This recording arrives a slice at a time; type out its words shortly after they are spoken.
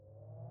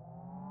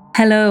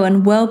Hello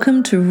and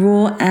welcome to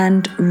Raw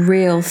and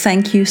Real.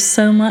 Thank you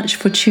so much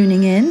for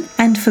tuning in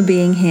and for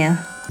being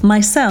here.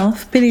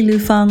 Myself, Billy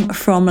Lufang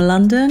from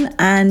London,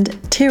 and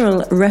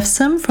Tiril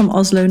Refsum from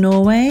Oslo,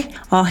 Norway,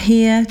 are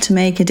here to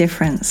make a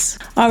difference.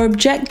 Our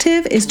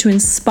objective is to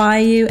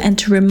inspire you and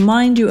to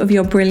remind you of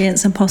your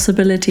brilliance and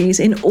possibilities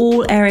in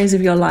all areas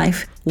of your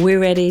life. We're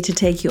ready to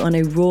take you on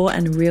a raw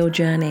and real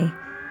journey.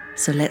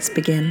 So let's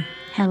begin.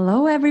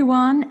 Hello,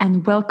 everyone,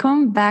 and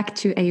welcome back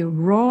to a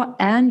raw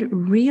and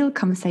real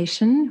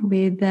conversation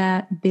with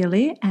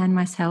Billy and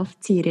myself,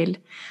 Tiril.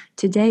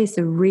 Today is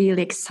a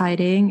really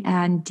exciting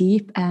and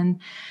deep and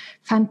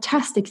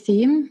fantastic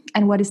theme.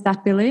 And what is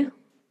that, Billy?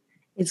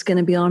 It's going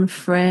to be on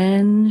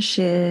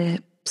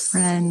friendships.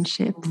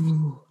 Friendships.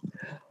 Ooh.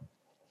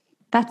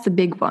 That's a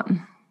big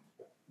one.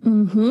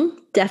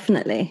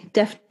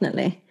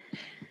 Definitely.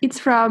 It's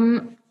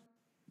from...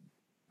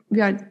 we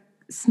are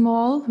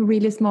small,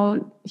 really small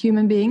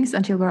human beings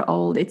until we're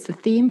old. It's a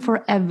theme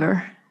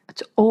forever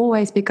to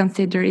always be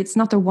considered. It's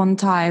not a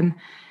one-time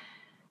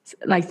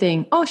like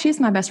thing. Oh, she's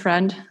my best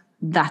friend.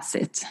 That's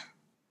it.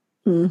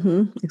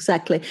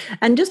 Exactly.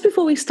 And just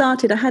before we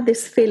started, I had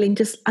this feeling.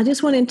 I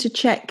just wanted to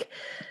check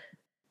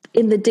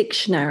in the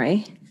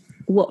dictionary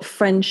what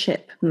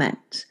friendship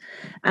meant,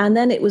 and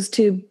then it was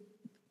too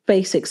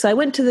basic. So I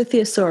went to the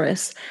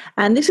thesaurus,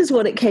 and this is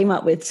what it came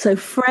up with. So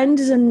friend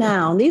is a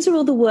noun. These are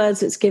all the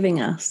words it's giving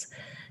us.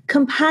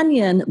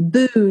 Companion,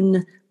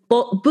 boon,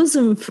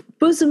 bosom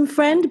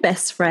friend,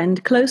 best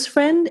friend, close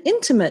friend,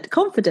 intimate,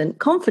 confidant,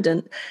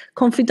 confidant,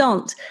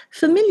 confidant,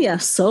 familiar,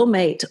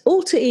 soulmate,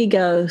 alter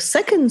ego,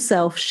 second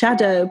self,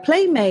 shadow,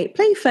 playmate,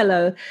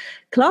 playfellow,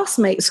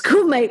 classmate,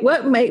 schoolmate,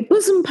 workmate,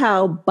 bosom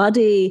pal,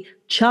 buddy,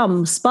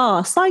 chum,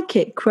 spar,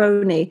 sidekick,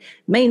 crony,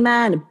 main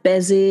man,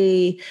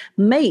 bezzy,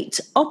 mate,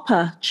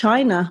 oppa,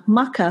 china,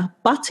 mucker,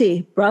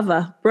 butty,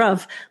 brother,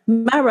 bruv,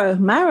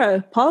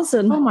 marrow,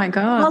 parson. Oh my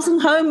God. Parson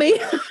homie.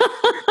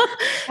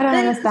 I don't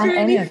understand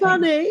really anything.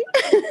 Funny.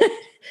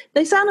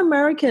 They sound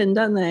American,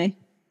 don't they?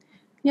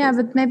 Yeah,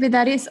 but maybe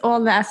that is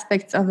all the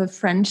aspects of a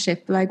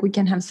friendship. Like we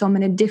can have so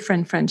many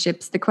different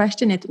friendships. The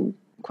question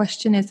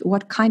is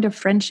what kind of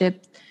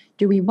friendship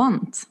do we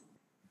want?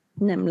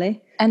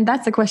 Namely. And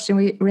that's a question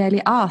we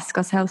rarely ask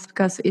ourselves,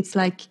 because it's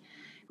like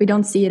we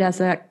don't see it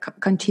as a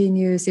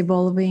continuous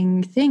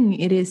evolving thing.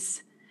 It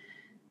is,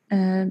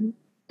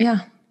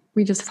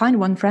 we just find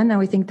one friend and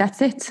we think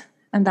that's it.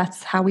 And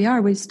that's how we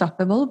are. We stop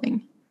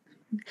evolving.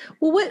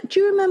 Well, do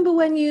you remember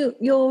when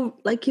your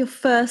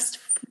first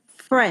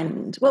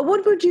friend? Well,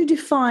 what would you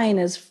define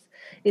as?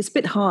 It's a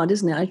bit hard,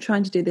 isn't it? I'm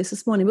trying to do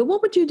this morning, but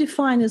what would you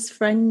define as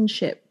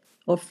friendship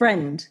or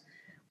friend?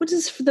 What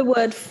does the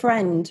word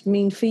friend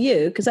mean for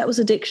you? Because that was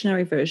a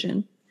dictionary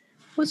version.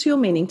 What's your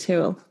meaning,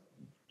 Tiril?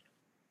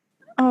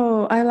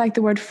 Oh, I like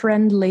the word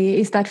friendly.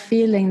 Is that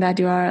feeling that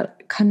you are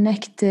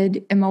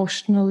connected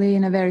emotionally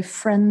in a very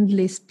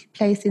friendly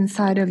place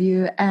inside of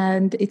you,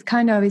 and it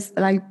kind of is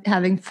like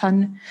having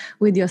fun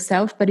with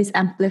yourself, but it's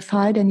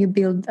amplified, and you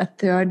build a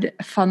third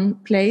fun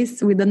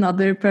place with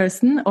another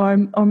person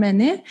or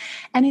many,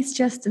 and it's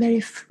just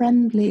very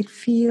friendly. It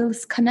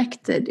feels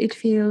connected. It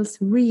feels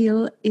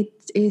real. It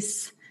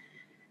is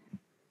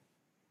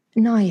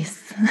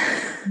nice.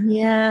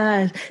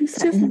 Yeah, it's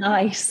just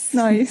nice.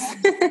 Nice.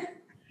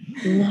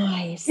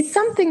 Nice. It's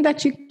something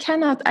that you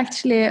cannot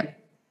actually...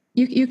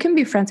 You can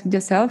be friends with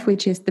yourself,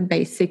 which is the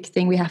basic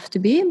thing we have to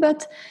be.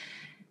 But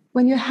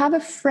when you have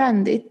a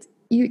friend,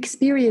 you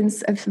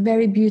experience a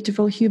very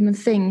beautiful human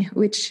thing,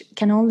 which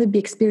can only be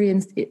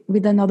experienced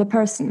with another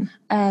person.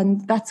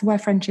 And that's why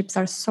friendships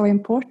are so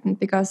important,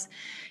 because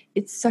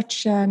it's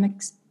such an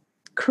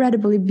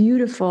incredibly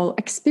beautiful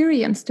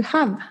experience to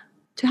have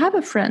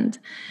a friend,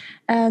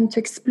 and to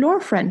explore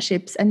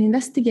friendships and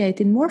investigate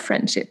in more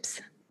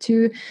friendships,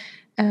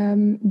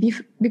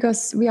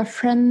 because we are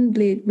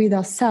friendly with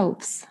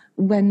ourselves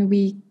when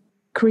we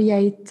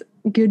create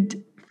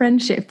good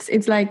friendships.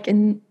 It's like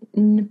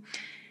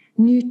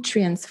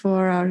nutrients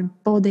for our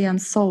body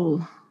and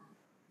soul.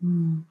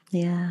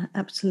 Yeah,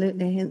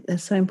 absolutely.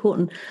 That's so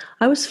important.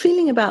 I was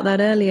feeling about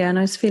that earlier, and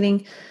I was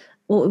feeling,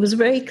 well, it was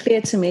very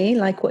clear to me,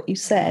 like what you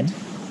said,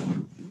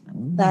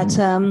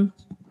 that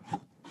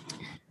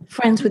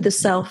friends with the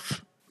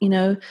self,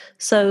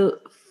 so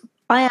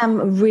I am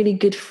a really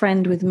good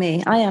friend with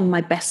me. I am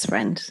my best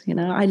friend.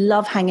 I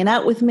love hanging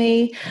out with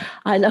me.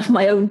 I love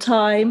my own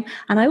time.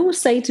 And I always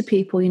say to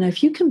people,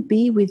 if you can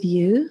be with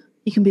you,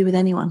 you can be with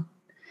anyone.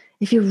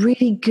 If you're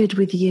really good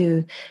with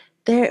you,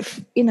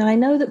 I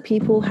know that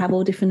people have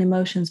all different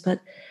emotions, but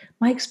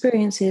my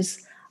experience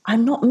is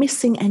I'm not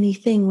missing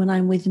anything when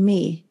I'm with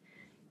me.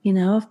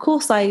 Of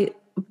course I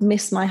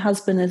miss my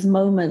husband as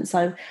moments.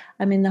 I'm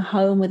in the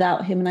home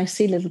without him and I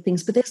see little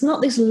things, but there's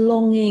not this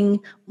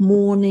longing,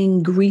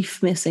 mourning,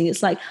 grief missing.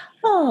 It's like,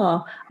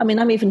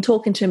 I'm even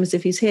talking to him as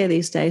if he's here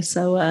these days.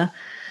 So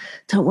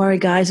don't worry,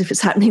 guys, if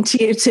it's happening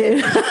to you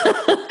too.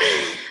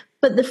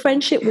 But the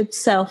friendship with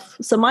self.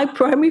 So my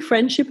primary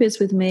friendship is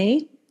with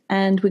me,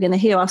 and we're going to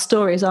hear our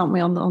stories, aren't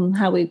we, on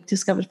how we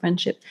discovered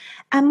friendship.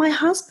 And my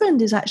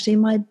husband is actually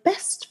my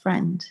best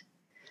friend.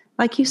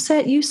 Like you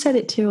said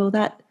it, Tyrell,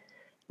 that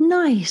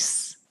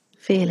nice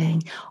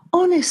feeling,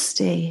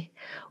 honesty,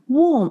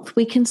 warmth.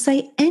 We can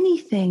say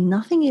anything.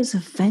 Nothing is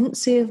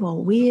offensive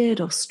or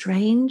weird or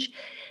strange.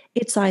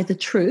 It's either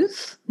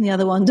truth, the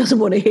other one doesn't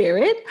want to hear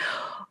it,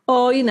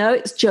 or,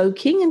 it's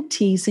joking and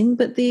teasing,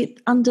 but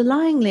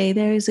underlyingly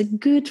there is a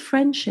good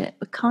friendship,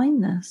 a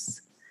kindness.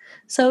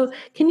 So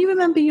can you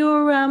remember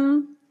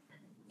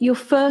your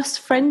first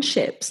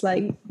friendships,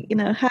 like,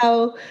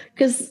 how,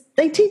 because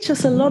they teach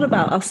us a lot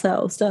about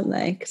ourselves, don't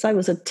they? Because I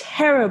was a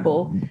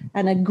terrible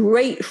and a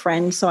great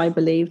friend, so I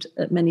believed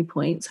at many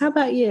points. How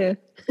about you?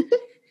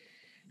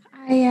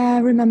 I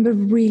remember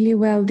really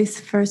well this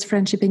first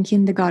friendship in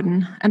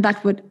kindergarten, and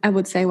that I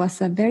would say was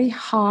a very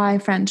high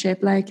friendship,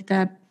 like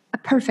a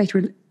perfect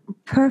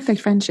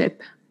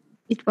friendship.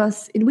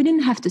 We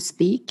didn't have to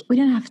speak, we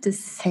didn't have to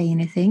say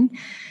anything.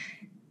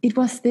 It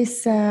was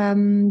this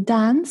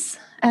dance,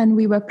 and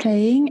we were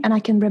playing, and I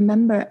can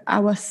remember I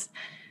was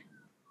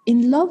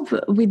in love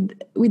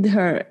with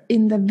her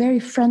in the very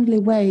friendly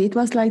way. It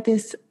was like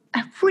this.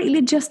 I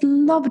really just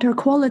loved her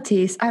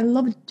qualities. I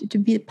loved to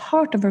be a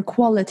part of her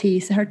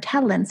qualities, her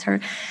talents.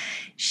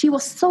 She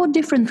was so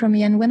different from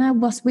me, and when I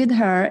was with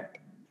her,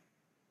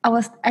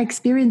 I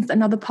experienced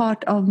another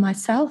part of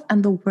myself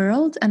and the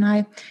world, and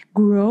I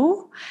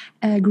grew,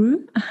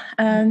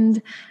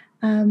 and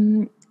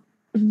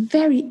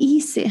very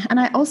easy. And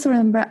I also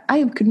remember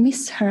I could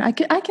miss her. I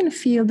can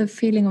feel the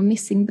feeling of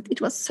missing, but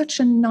it was such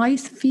a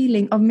nice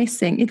feeling of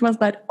missing. It was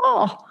like,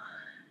 oh,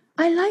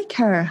 I like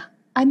her.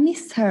 I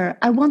miss her.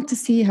 I want to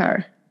see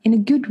her in a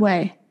good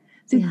way.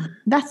 So yeah.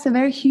 That's a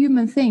very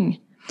human thing.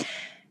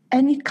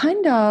 And it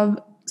kind of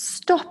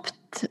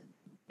stopped.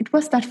 It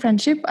was that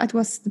friendship. It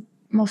was the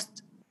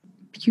most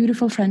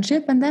beautiful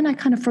friendship. And then I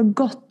kind of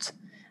forgot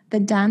the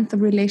dance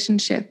of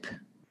relationship.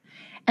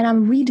 And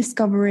I'm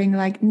rediscovering,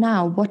 like,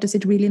 now, what does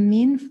it really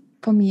mean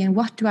for me? And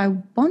what do I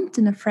want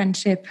in a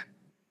friendship?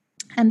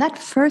 And that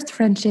first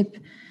friendship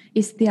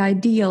is the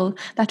ideal,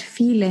 that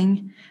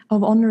feeling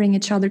of honoring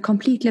each other,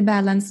 completely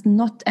balanced,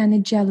 not any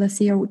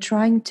jealousy or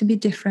trying to be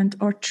different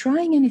or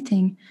trying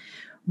anything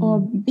or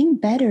being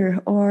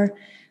better or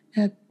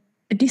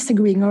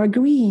disagreeing or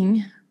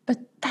agreeing. But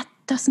that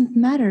doesn't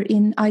matter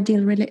in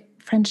ideal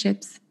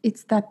friendships.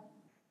 It's that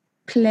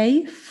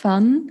play,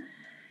 fun,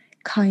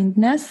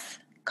 kindness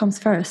comes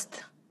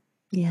first.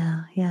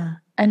 Yeah.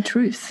 And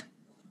truth.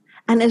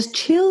 And as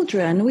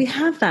children, we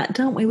have that,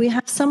 don't we? We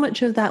have so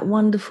much of that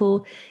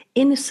wonderful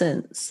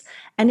innocence.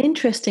 And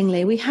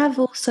interestingly, we have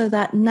also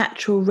that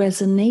natural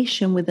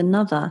resonance with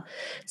another.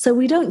 So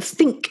we don't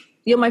think,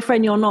 you're my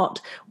friend, you're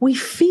not. We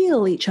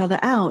feel each other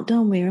out,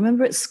 don't we?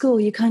 Remember at school,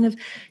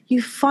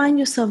 you find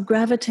yourself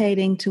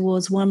gravitating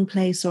towards one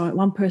place or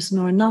one person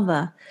or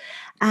another.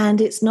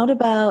 And it's not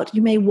about,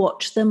 you may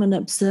watch them and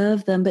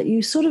observe them, but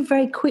you sort of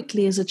very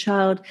quickly as a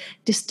child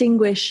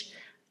distinguish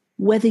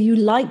whether you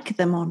like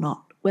them or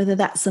not, whether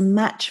that's a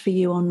match for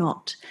you or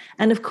not.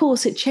 And of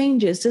course it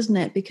changes, doesn't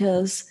it?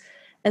 Because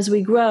as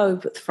we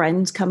grow,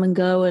 friends come and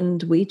go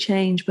and we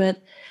change.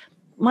 But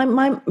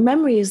my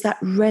memory is that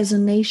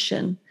resonance.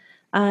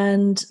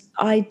 And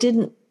I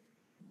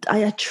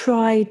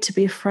tried to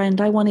be a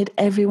friend. I wanted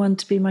everyone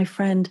to be my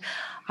friend.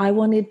 I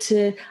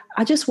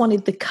just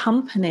wanted the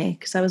company,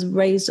 because I was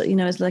raised,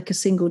 as like a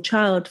single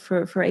child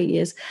for 8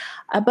 years.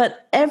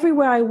 But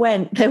everywhere I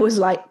went, there was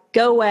like,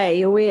 go away,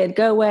 you're weird,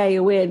 go away,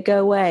 you're weird,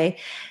 go away.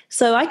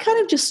 So I kind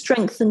of just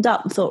strengthened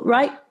up and thought,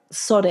 right,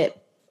 sod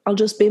it. I'll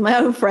just be my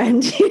own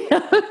friend,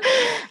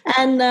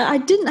 And I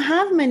didn't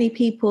have many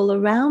people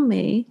around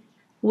me,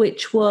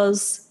 which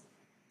was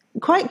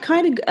quite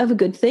kind of a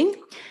good thing.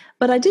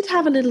 But I did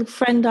have a little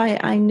friend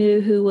I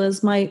knew who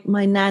was my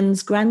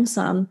nan's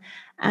grandson,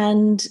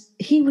 and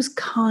he was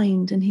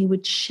kind and he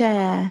would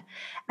share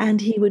and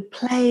he would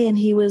play, and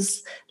he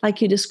was, like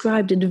you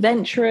described,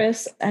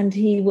 adventurous, and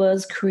he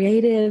was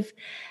creative,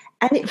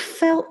 and it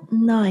felt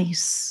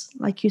nice.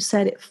 Like you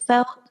said, it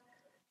felt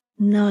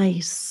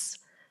nice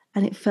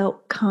and it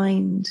felt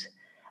kind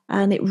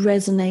and it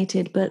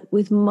resonated. But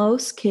with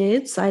most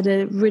kids, I had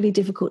a really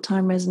difficult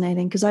time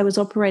resonating because I was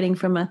operating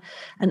from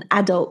an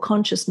adult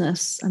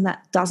consciousness, and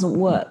that doesn't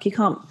work. You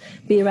can't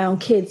be around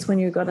kids when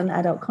you've got an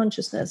adult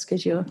consciousness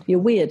because you're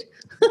weird.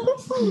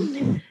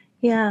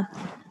 Yeah.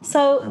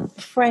 So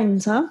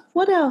friends, huh?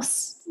 What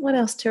else,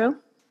 Tyrell?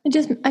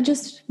 I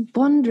just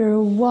wonder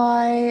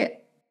why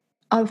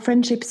our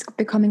friendships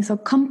becoming so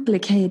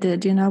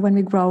complicated, when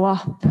we grow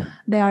up.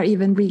 They are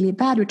even really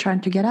bad. We're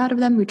trying to get out of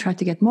them. We try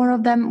to get more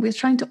of them. We're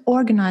trying to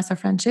organize our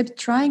friendships,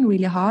 trying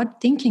really hard,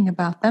 thinking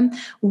about them.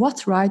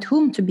 What's right?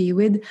 Whom to be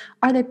with?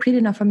 Are they pretty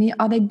enough for me?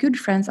 Are they good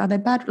friends? Are they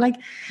bad? Like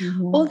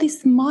all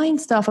this mind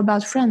stuff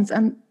about friends,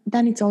 and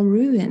then it's all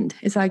ruined.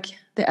 It's like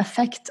the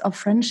effect of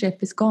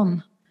friendship is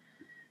gone.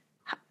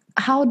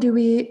 How do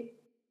we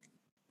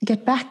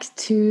get back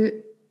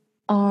to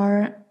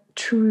our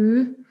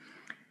true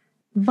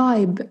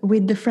vibe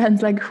with the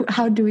friends? Like,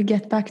 how do we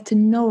get back to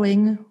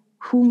knowing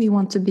whom we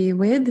want to be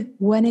with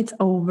when it's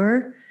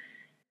over?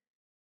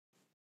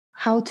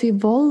 How to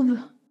evolve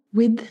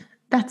with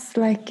that's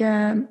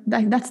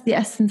that's the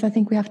essence. I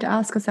think we have to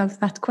ask ourselves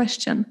that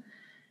question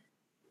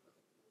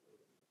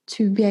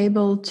to be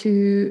able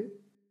to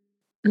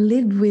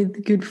live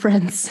with good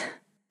friends.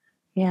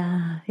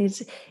 Yeah,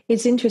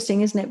 it's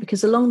interesting, isn't it?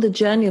 Because along the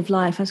journey of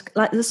life,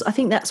 like this, I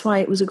think that's why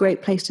it was a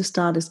great place to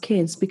start as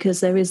kids, because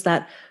there is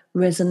that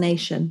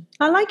resonation.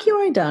 I like you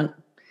or I don't.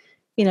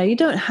 You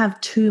don't have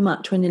too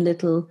much when you're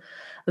little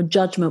of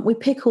judgment. We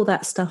pick all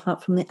that stuff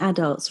up from the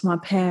adults, from our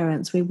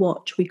parents. We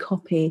watch, we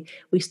copy,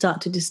 we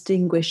start to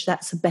distinguish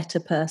that's a better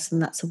person,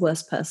 that's a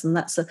worse person,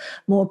 that's a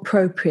more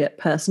appropriate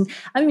person.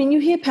 I mean, you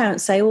hear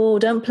parents say, oh,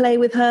 don't play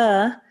with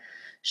her.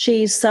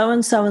 She's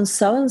so-and-so and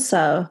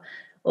so-and-so.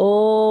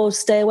 Or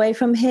stay away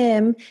from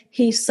him.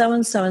 He's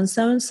so-and-so and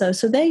so-and-so.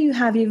 So there you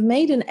have, you've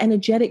made an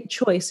energetic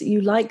choice that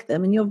you like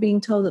them and you're being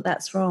told that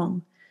that's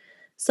wrong.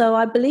 So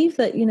I believe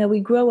that, we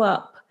grow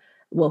up,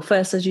 well,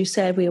 first, as you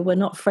said, we're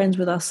not friends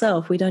with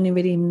ourselves. We don't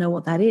really even know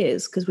what that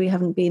is because we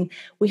haven't been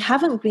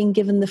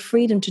given the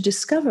freedom to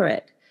discover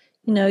it.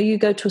 You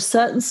go to a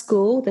certain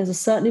school, there's a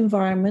certain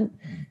environment.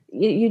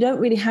 You don't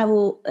really have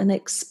an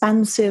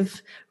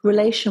expansive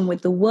relation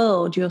with the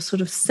world. You're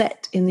sort of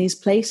set in these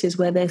places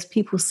where there's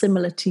people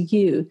similar to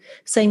you,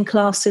 same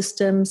class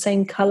system,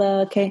 same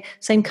color,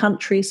 same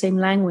country, same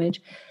language.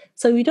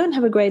 So you don't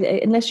have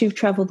unless you've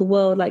traveled the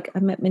world, like I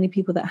met many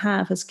people that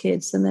have as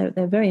kids, and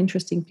they're very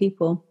interesting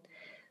people.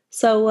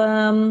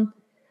 So,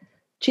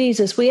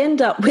 Jesus, we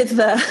end up with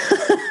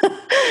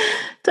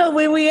don't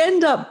we? We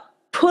end up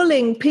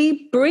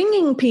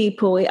bringing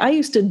people. I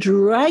used to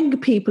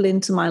drag people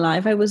into my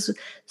life. I was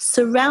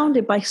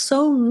surrounded by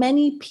so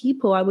many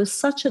people. I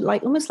was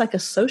almost like a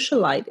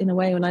socialite in a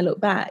way when I look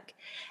back.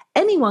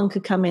 Anyone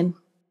could come in.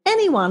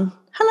 Anyone.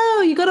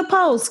 Hello, you got a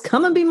pulse.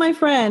 Come and be my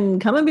friend.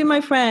 Come and be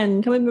my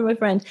friend. Come and be my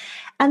friend.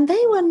 And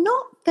they were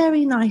not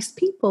very nice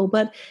people.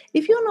 But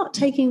if you're not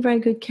taking very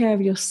good care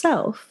of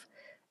yourself,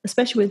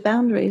 especially with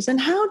boundaries, then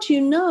how do you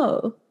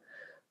know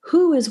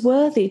who is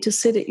worthy to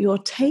sit at your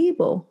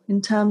table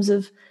in terms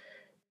of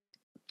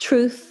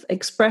truth,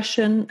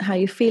 expression, how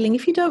you're feeling?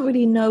 If you don't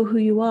really know who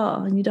you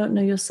are and you don't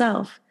know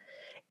yourself,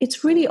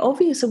 it's really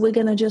obvious that we're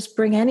going to just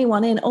bring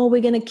anyone in, or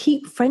we're going to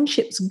keep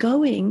friendships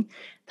going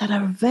that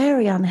are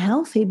very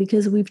unhealthy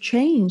because we've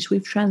changed,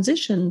 we've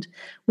transitioned.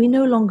 We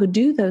no longer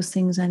do those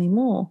things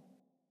anymore.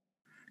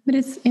 But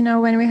it's,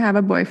 when we have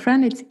a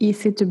boyfriend, it's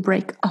easy to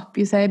break up,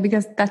 you say,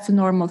 because that's a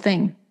normal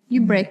thing.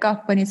 You break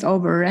up when it's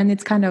over, and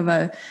it's kind of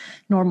a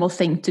normal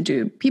thing to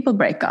do. People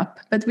break up.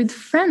 But with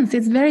friends,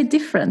 it's very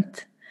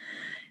different.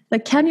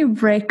 Like, can you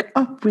break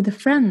up with a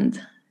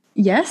friend?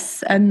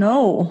 Yes and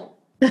no.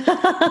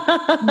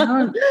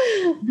 No,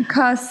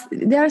 because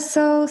they are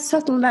so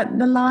subtle that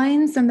the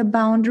lines and the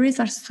boundaries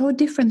are so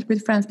different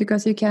with friends,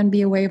 because you can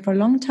be away for a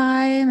long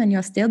time and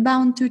you're still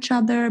bound to each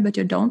other, but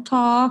you don't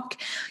talk.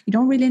 You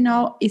don't really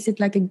know, is it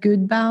like a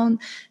good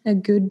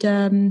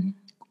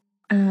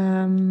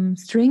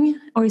string,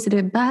 or is it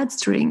a bad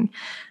string?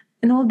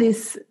 And all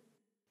this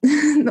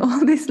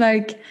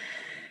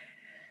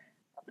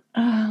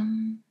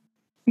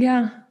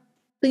yeah.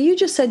 But you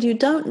just said you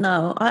don't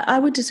know. I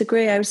would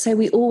disagree. I would say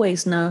we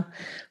always know.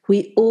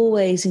 We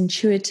always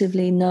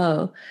intuitively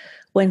know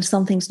when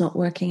something's not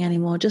working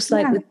anymore. Just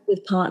like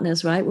with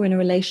partners, right? We're in a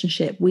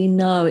relationship. We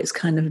know it's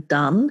kind of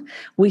done.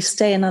 We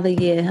stay another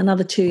year,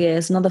 another 2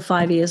 years, another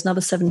 5 years,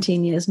 another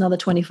 17 years, another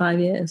 25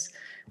 years.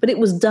 But it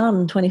was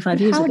done 25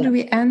 years ago. How do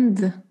we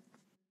end?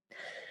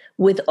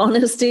 With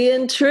honesty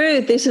and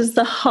truth. This is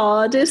the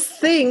hardest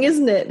thing,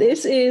 isn't it?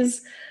 This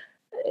is,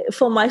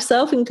 for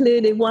myself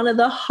included, one of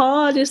the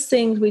hardest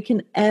things we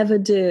can ever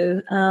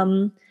do.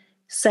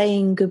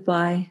 Saying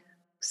goodbye,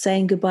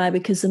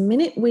 because the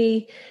minute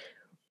we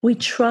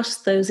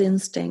trust those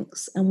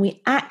instincts and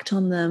we act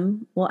on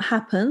them, what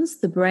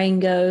happens? The brain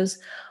goes,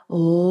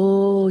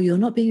 oh, you're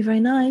not being very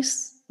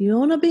nice.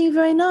 You're not being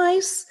very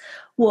nice.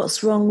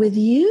 What's wrong with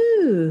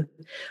you?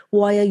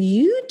 Why are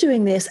you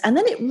doing this? And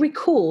then it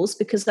recalls,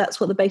 because that's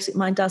what the basic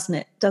mind does, isn't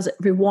it? Does it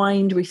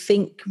rewind,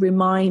 rethink,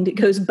 remind? It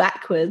goes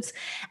backwards.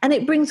 And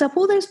it brings up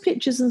all those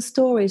pictures and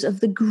stories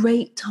of the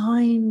great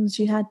times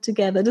you had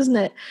together, doesn't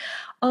it?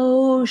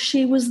 Oh,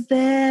 she was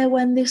there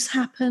when this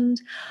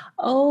happened.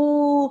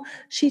 Oh,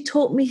 she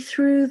taught me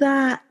through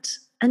that.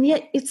 And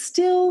yet it's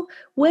still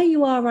where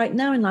you are right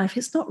now in life.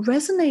 It's not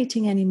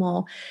resonating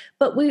anymore.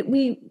 But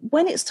we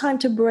when it's time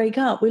to break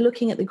up, we're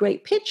looking at the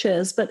great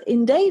pictures. But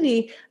in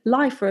daily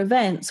life or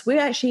events,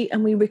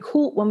 when we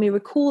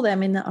recall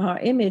them in our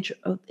image,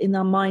 in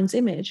our mind's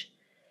image,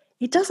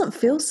 it doesn't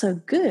feel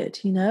so good,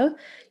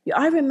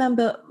 I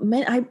remember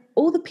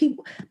all the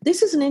people.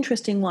 This is an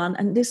interesting one,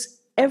 and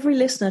every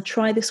listener,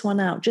 try this one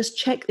out. Just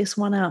check this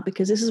one out,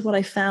 because this is what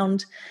I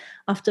found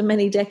after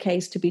many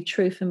decades to be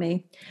true for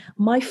me.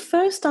 My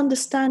first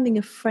understanding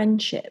of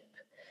friendship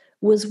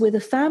was with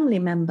a family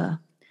member.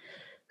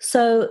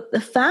 So the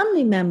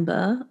family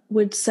member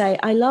would say,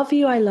 I love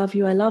you, I love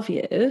you, I love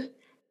you.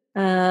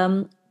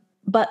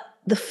 But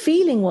the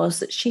feeling was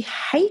that she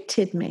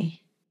hated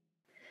me.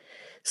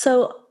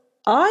 So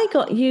I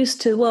got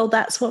used to, well,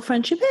 that's what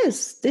friendship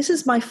is. This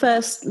is my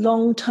first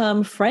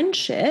long-term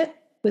friendship.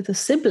 with a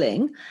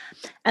sibling,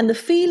 and the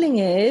feeling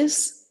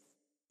is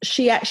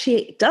she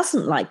actually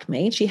doesn't like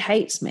me, she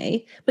hates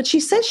me, but she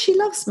says she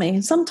loves me,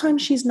 and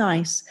sometimes she's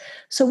nice.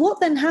 So what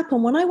then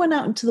happened when I went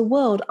out into the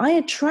world, I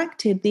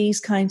attracted these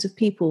kinds of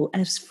people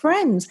as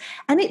friends,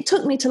 and it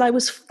took me till I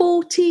was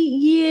 40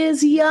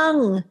 years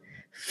young,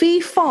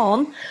 fee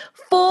fon,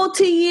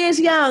 40 years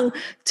young,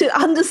 to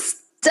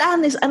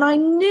understand this. And I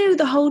knew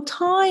the whole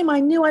time, I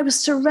knew I was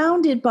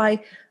surrounded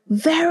by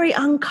very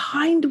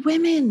unkind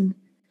women.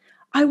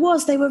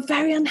 They were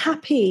very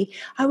unhappy.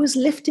 I was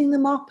lifting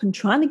them up and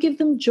trying to give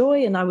them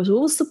joy, and I was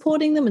always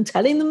supporting them and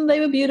telling them they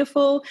were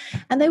beautiful,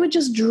 and they would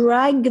just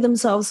drag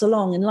themselves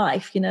along in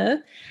life,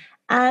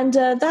 And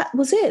that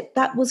was it.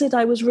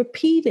 I was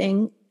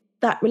repeating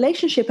that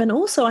relationship. And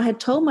also I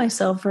had told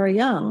myself very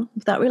young,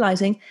 without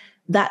realizing,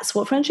 that's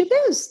what friendship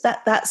is.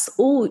 That's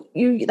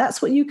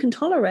what you can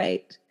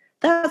tolerate.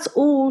 That's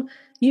all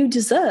you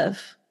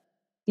deserve.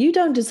 You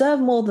don't deserve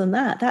more than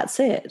that. That's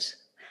it.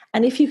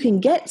 And if you can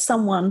get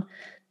someone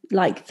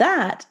like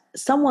that,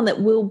 someone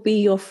that will be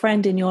your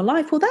friend in your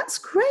life, well, that's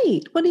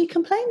great. What are you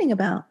complaining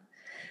about?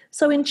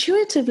 So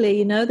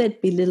intuitively,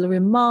 there'd be little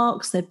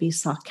remarks, there'd be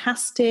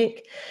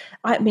sarcastic.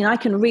 I mean, I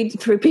can read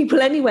through people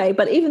anyway,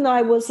 but even though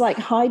I was like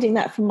hiding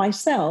that from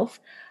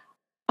myself,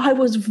 I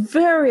was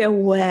very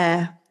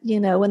aware,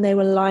 when they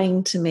were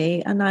lying to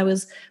me.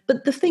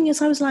 But the thing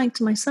is, I was lying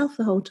to myself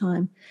the whole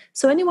time.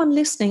 So anyone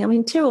listening, I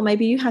mean, Tyrell,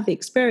 maybe you have the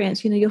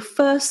experience, your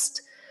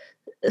first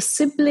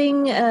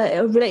sibling,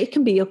 it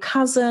can be your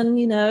cousin,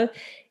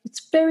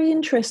 it's very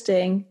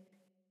interesting.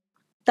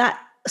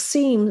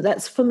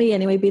 That's for me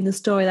anyway, been the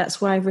story.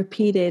 That's where I've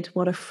repeated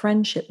what a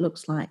friendship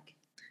looks like.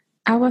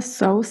 I was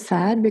so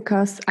sad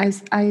because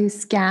I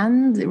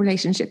scanned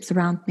relationships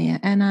around me,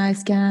 and I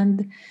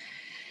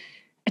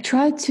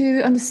tried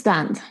to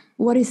understand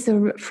what is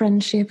a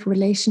friendship,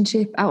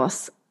 relationship.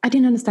 I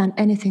didn't understand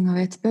anything of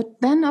it,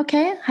 but then,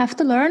 okay, have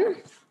to learn.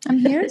 I'm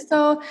here.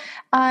 So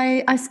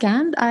I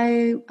scanned,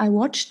 I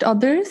watched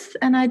others,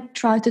 and I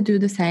tried to do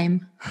the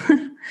same.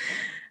 I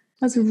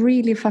was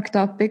really fucked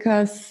up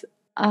because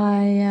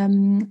I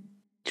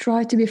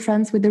tried to be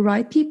friends with the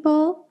right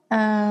people,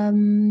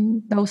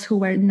 those who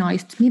were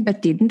nice to me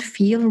but didn't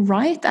feel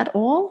right at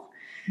all.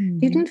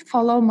 Didn't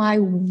follow my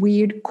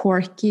weird,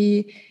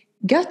 quirky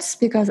guts,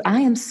 because I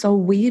am so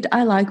weird.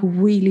 I like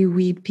really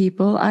weird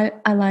people. I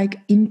like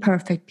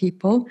imperfect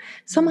people.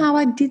 Somehow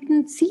I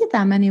didn't see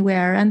them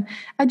anywhere, and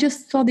I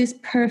just saw these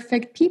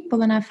perfect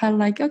people, and I felt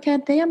like, okay,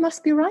 they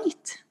must be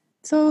right.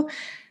 So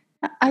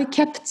I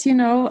kept,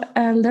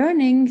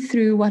 learning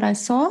through what I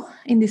saw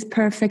in this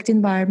perfect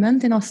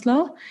environment in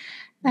Oslo.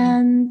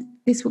 And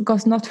this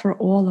goes not for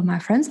all of my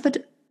friends,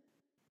 but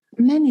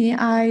many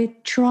I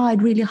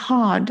tried really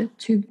hard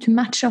to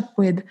match up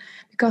with,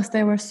 because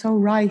they were so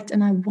right,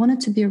 and I wanted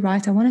to be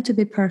right. I wanted to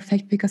be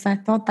perfect, because I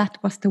thought that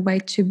was the way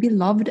to be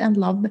loved and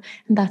loved,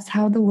 and that's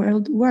how the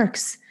world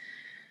works.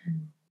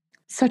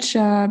 Such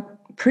a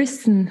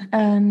prison,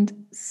 and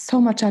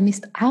so much I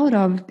missed out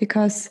of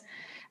because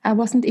I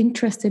wasn't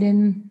interested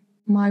in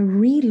my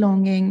real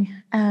longing.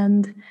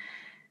 And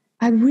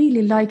I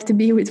really liked to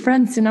be with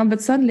friends,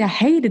 but suddenly I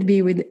hated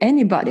being with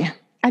anybody.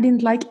 I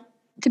didn't like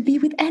to be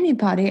with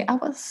anybody. I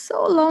was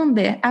so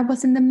lonely. I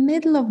was in the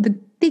middle of the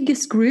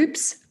biggest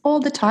groups all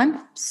the time,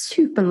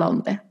 super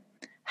lonely.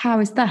 How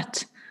is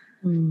that?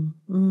 And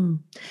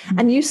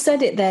you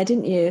said it there,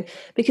 didn't you?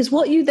 Because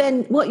what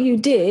you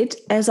did,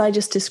 as I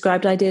just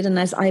described, I did, and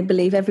as I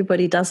believe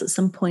everybody does at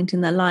some point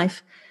in their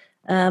life,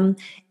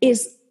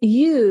 is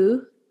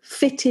you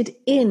fitted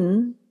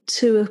in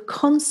to a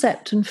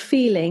concept and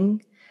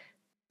feeling,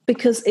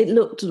 because it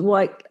looked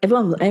like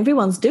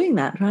everyone's doing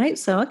that, right?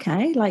 So,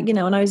 okay, like,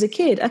 when I was a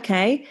kid,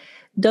 okay,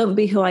 don't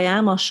be who I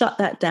am. I'll shut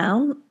that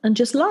down and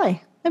just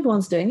lie.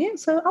 Everyone's doing it,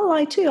 so I'll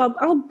lie too.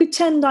 I'll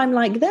pretend I'm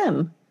like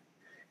them.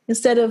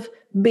 Instead of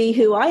be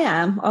who I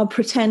am, I'll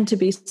pretend to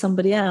be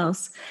somebody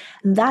else.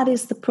 And that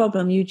is the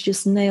problem. You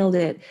just nailed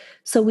it.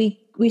 So we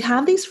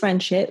have these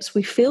friendships,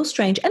 we feel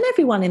strange, and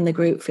everyone in the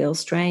group feels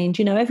strange.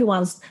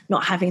 Everyone's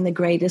not having the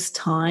greatest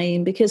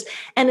time, because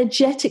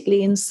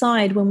energetically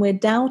inside, when we're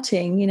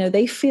doubting,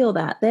 they feel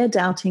that. They're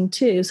doubting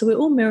too. So we're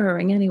all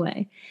mirroring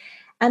anyway.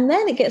 And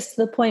then it gets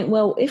to the point,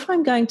 well, if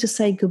I'm going to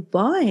say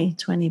goodbye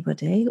to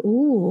anybody,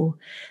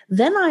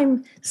 then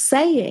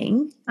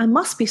I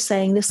must be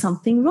saying there's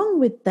something wrong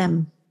with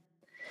them.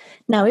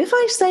 Now, if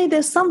I say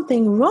there's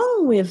something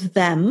wrong with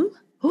them,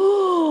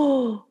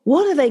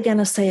 what are they going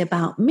to say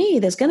about me?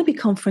 There's going to be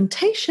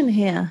confrontation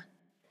here.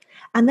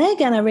 And they're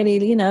going to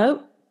really,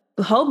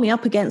 hold me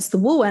up against the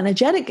wall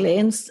energetically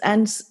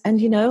and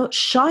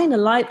shine a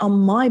light on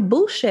my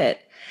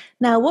bullshit.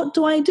 Now, what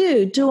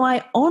do? Do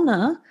I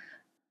honor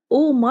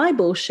all my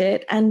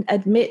bullshit and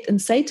admit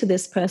and say to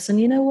this person,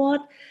 you know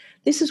what?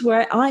 This is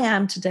where I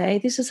am today.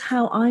 This is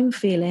how I'm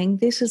feeling.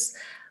 This is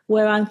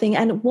where I'm thinking.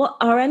 And what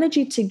our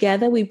energy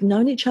together, we've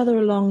known each other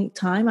a long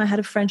time. I had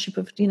a friendship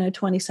of,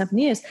 27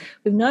 years.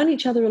 We've known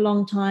each other a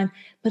long time,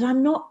 but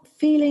I'm not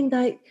feeling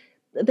like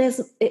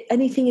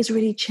anything is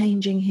really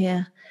changing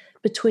here.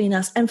 between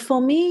us. And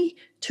for me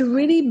to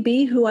really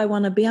be who I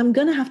want to be, I'm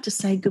going to have to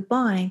say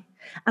goodbye.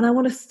 And I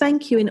want to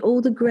thank you in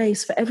all the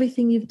grace for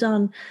everything you've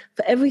done,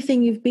 for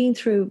everything you've been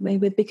through me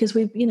with, because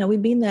we've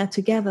been there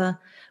together.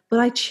 But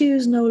I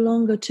choose no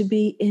longer to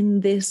be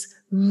in this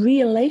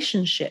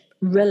relationship,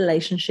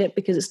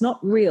 because it's not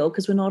real,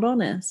 because we're not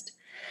honest.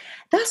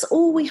 That's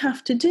all we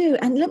have to do.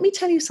 And let me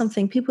tell you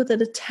something, people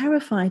that are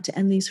terrified to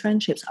end these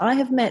friendships. I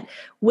have met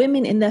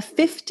women in their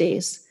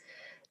 50s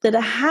that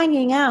are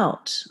hanging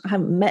out. I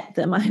haven't met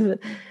them.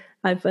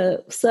 I've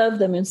served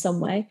them in some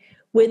way,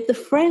 with the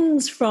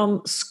friends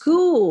from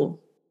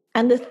school.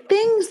 And the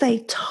things they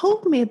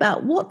told me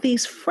about what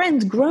these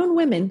friends, grown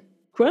women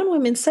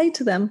say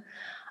to them,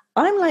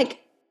 I'm like,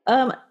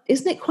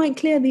 isn't it quite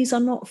clear these are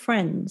not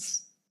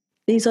friends?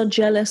 These are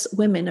jealous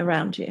women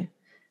around you.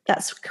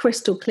 That's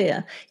crystal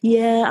clear.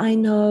 Yeah, I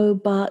know,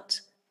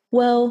 but,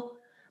 well,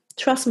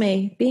 trust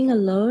me, being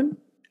alone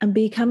and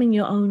becoming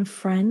your own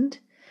friend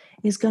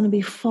is going to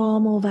be far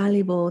more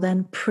valuable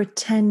than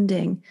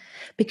pretending,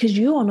 because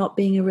you are not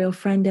being a real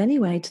friend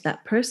anyway to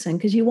that person,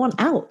 because you want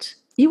out.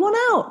 You want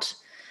out.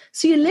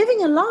 So you're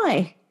living a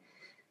lie.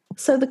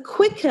 So the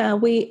quicker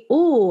we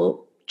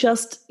all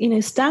just,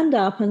 stand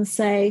up and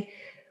say,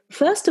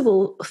 first of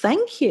all,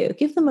 thank you.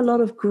 Give them a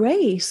lot of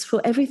grace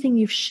for everything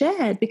you've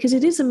shared, because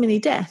it is a mini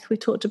death. We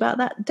talked about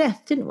that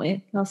death, didn't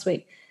we, last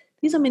week?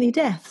 These are mini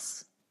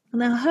deaths,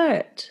 and they're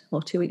hurt,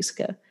 or 2 weeks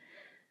ago.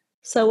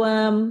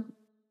 So,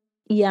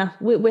 yeah,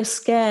 we're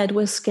scared.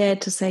 We're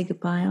scared to say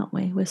goodbye, aren't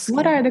we? We're scared.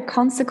 What are the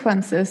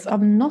consequences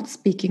of not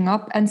speaking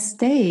up and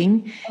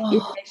staying in a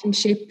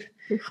relationship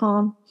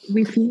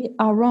we feel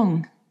are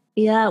wrong?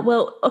 Yeah,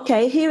 well,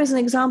 okay, here is an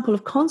example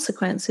of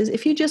consequences.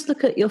 If you just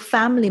look at your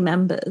family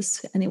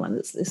members, anyone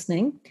that's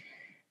listening,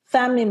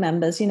 family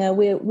members,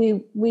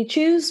 we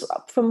choose,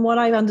 from what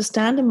I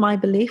understand and my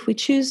belief, we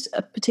choose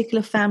a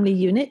particular family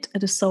unit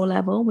at a soul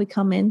level. We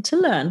come in to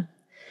learn.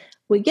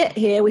 We get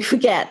here, we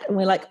forget, and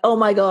we're like, oh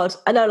my God,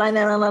 I don't like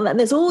that. And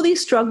there's all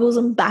these struggles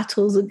and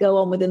battles that go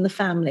on within the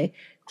family,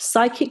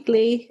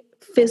 psychically,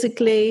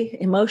 physically,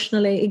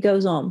 emotionally, it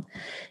goes on.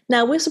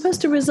 Now, we're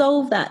supposed to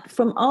resolve that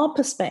from our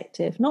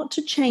perspective, not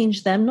to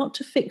change them, not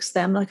to fix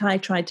them like I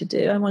tried to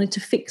do. I wanted to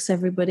fix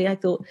everybody. I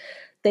thought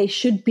they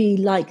should be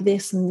like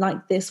this and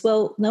like this.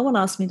 Well, no one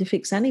asked me to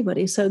fix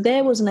anybody. So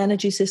there was an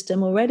energy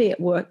system already at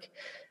work,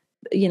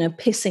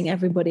 pissing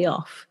everybody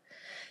off.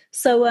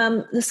 So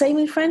the same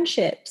with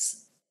friendships.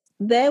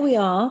 There we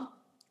are.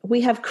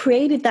 We have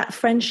created that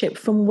friendship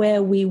from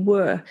where we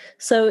were.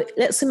 So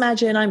let's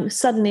imagine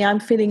I'm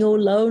feeling all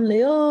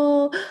lonely.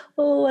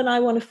 And I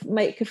want to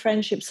make a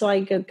friendship. So I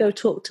go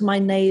talk to my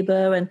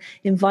neighbor and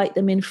invite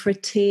them in for a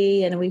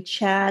tea, and we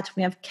chat.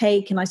 We have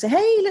cake, and I say,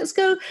 hey, let's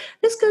go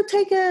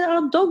take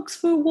our dogs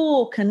for a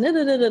walk, and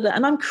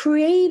and I'm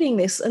creating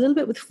this a little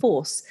bit with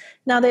force.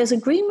 Now there's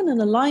agreement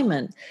and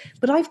alignment,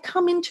 but I've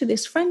come into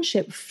this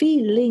friendship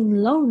feeling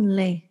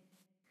lonely.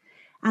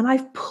 And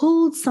I've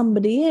pulled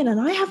somebody in, and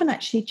I haven't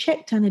actually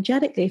checked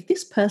energetically if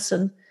this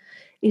person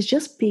is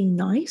just being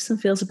nice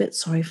and feels a bit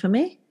sorry for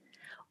me,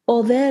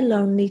 or they're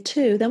lonely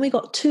too. Then we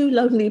got two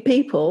lonely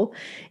people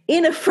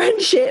in a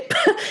friendship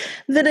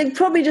that are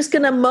probably just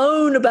going to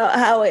moan about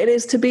how it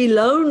is to be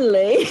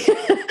lonely.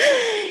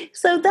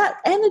 So that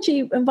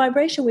energy and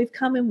vibration we've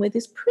come in with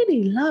is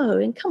pretty low.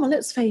 And come on,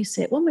 let's face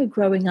it, when we're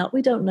growing up,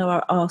 we don't know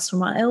our arse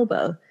from our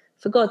elbow.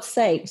 For God's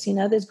sakes,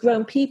 there's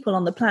grown people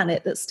on the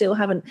planet that still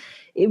haven't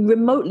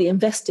remotely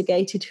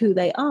investigated who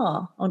they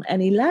are on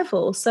any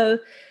level. So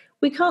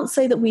we can't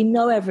say that we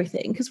know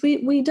everything, because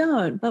we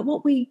don't. But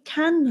what we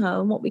can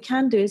know and what we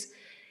can do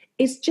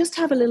is just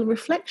have a little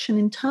reflection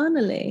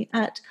internally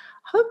at,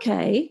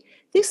 okay,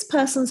 this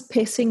person's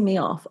pissing me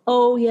off.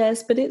 Oh,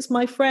 yes, but it's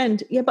my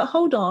friend. Yeah, but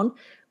hold on.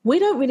 We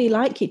don't really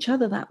like each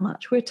other that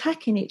much. We're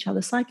attacking each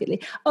other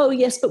psychically. Oh,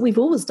 yes, but we've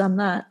always done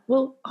that.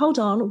 Well, hold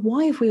on.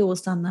 Why have we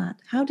always done that?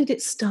 How did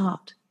it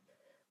start?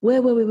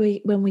 Where were we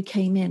when we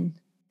came in?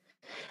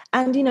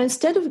 And,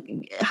 instead of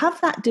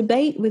have that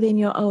debate within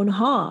your own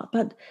heart,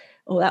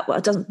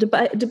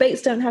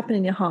 debates don't happen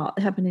in your heart,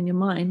 they happen in your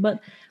mind, but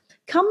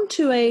come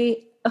to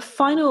a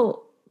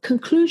final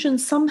conclusion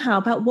somehow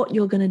about what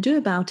you're going to do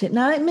about it.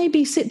 Now, it may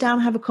be sit down,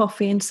 have a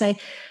coffee and say,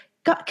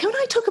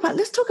 let's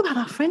talk about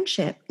our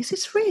friendship. Is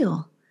this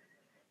real?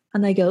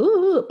 And they go,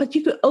 ooh, but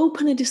you could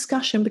open a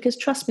discussion, because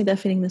trust me, they're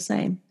feeling the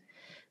same.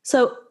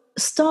 So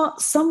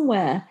start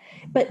somewhere,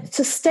 but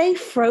to stay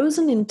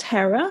frozen in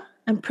terror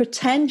and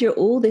pretend you're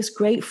all this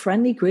great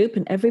friendly group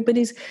and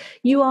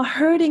you are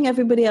hurting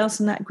everybody else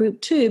in that group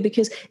too,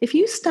 because if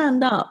you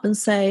stand up and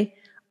say,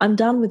 I'm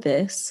done with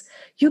this,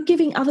 you're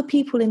giving other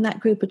people in that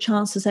group a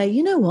chance to say,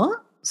 you know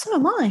what? So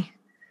am I.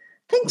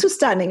 Thanks for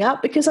standing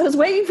up, because I was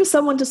waiting for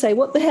someone to say,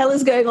 what the hell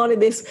is going on in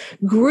this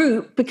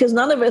group? Because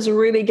none of us are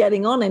really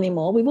getting on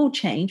anymore. We've all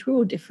changed. We're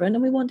all different,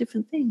 and we want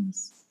different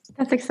things.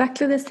 That's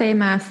exactly the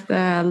same as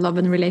the love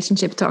and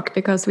relationship talk,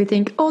 because we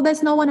think, oh,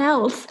 there's no one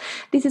else.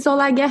 This is all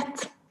I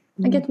get.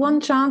 I get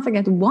one chance. I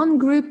get one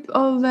group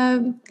of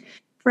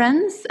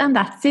friends, and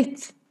that's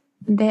it.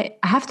 I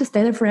have to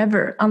stay there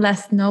forever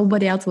unless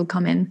nobody else will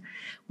come in.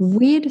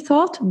 Weird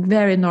thought,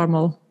 very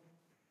normal.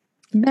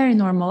 Very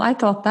normal. I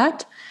thought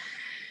that.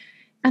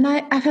 And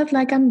I felt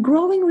like I'm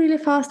growing really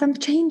fast. I'm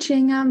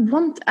changing. I'm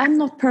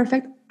not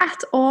perfect at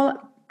all.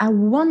 I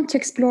want to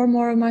explore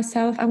more of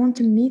myself. I want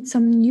to meet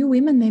some new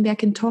women. Maybe I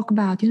can talk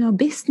about,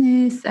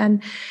 business,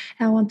 and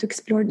I want to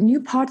explore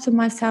new parts of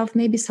myself.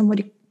 Maybe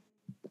somebody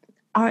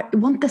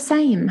want the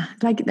same.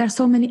 Like there's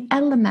so many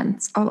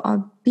elements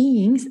of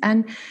beings.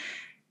 And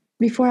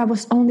before I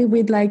was only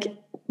with like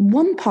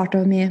one part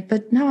of me,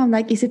 but now I'm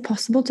like, is it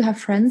possible to have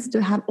friends,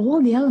 to have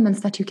all the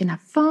elements that you can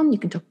have fun, you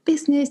can talk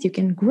business, you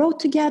can grow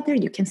together,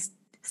 you can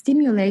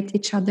stimulate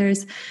each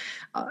other's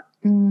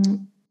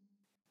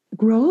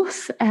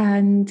growth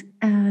and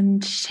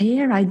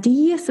share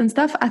ideas and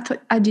stuff.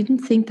 I didn't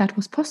think that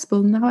was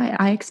possible. Now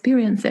I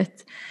experience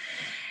it.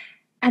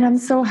 And I'm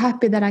so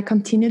happy that I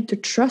continued to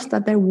trust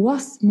that there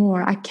was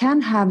more. I can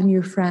have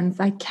new friends.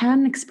 I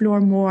can explore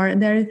more.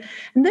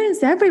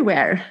 There's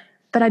everywhere.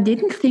 But I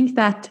didn't think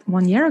that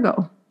 1 year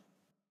ago.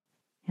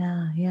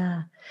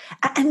 Yeah.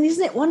 And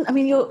isn't it one? I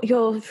mean,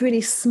 you're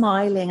really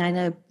smiling. I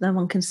know no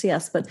one can see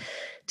us, but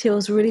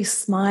Teal's really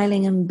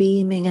smiling and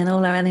beaming, and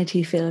all our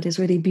energy field is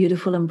really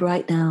beautiful and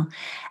bright now.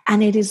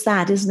 And it is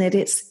that, isn't it?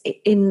 It's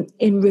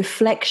in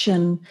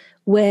reflection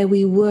where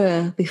we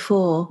were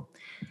before,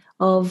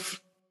 of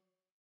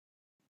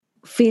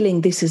feeling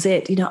this is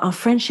it. Our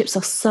friendships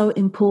are so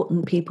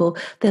important, people.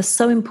 They're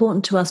so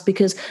important to us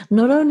because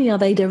not only are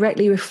they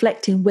directly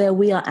reflecting where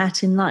we are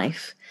at in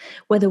life,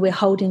 whether we're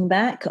holding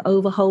back,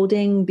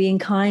 overholding, being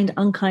kind,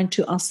 unkind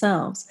to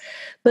ourselves,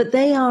 but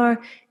they're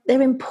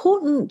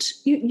important.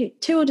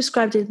 Teal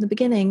described it in the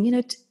beginning.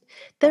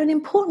 They're an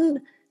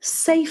important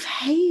safe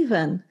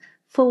haven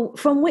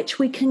from which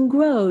we can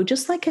grow,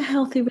 just like a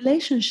healthy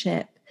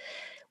relationship.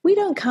 We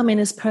don't come in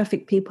as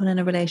perfect people in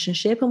a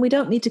relationship, and we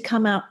don't need to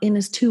come out in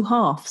as two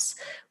halves.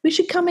 We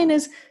should come in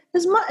as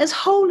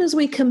whole as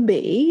we can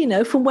be,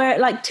 from where,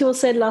 like Teal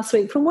said last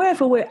week, from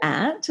wherever we're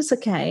at, it's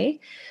okay.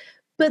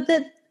 But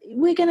that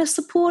we're going to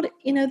support,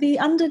 the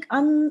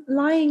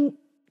underlying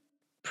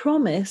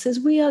promise is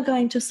we are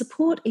going to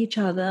support each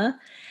other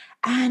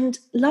and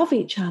love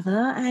each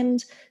other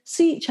and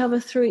see each other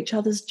through each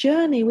other's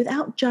journey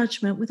without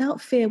judgment, without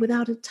fear,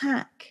 without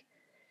attack,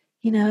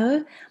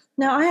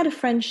 Now, I had a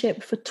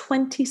friendship for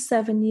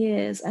 27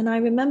 years, and I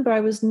remember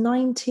I was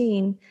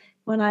 19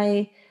 when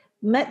I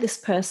met this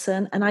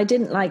person, and I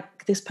didn't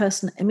like this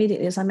person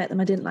immediately as I met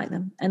them. I didn't like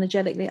them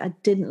energetically. I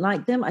didn't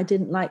like them. I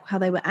didn't like how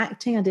they were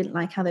acting. I didn't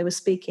like how they were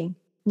speaking.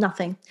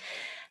 Nothing.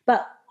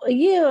 But a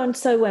year or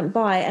so went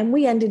by, and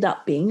we ended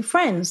up being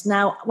friends.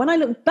 Now, when I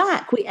look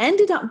back, we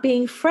ended up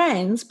being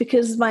friends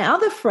because my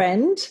other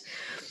friend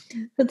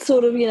had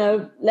sort of,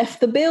 left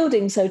the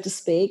building, so to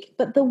speak.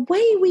 But the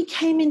way we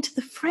came into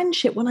the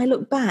friendship, when I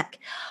look back,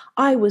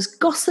 I was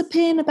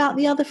gossiping about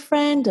the other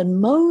friend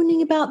and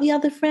moaning about the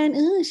other friend.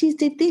 Oh, she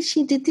did this,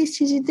 she did this,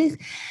 she did this.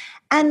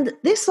 And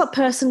this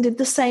person did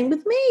the same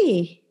with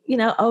me.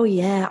 Oh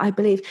yeah, I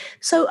believe.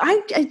 So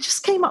I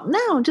just came up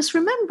now, just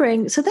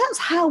remembering. So that's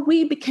how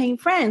we became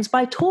friends,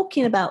 by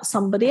talking about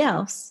somebody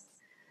else.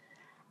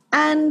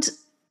 And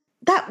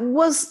that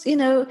was,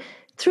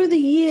 through the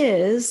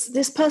years,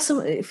 this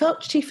person,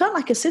 she felt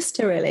like a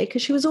sister, really,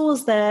 because she was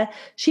always there.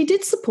 She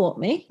did support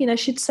me.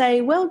 She'd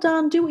say, well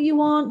done, do what you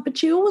want. But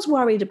she always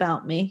worried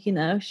about me,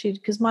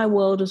 because my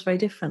world was very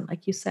different,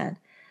 like you said.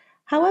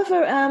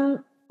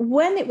 However,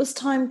 when it was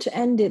time to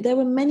end it, there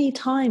were many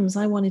times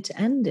I wanted to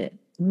end it,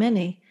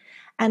 many.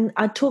 And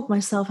I talked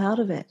myself out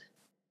of it.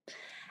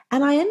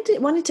 And I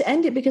wanted to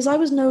end it because I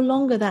was no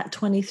longer that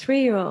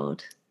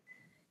 23-year-old.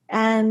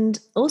 And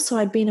also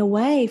I'd been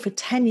away for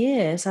 10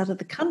 years out of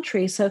the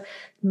country. So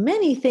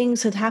many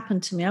things had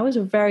happened to me. I was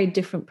a very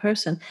different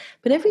person.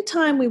 But every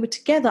time we were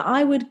together,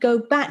 I would go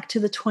back to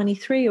the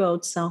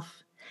 23-year-old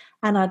self.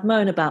 And I'd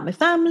moan about my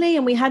family.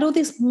 And we had all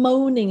this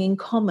moaning in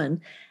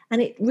common.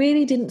 And it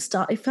really didn't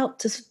start.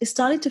 It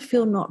started to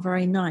feel not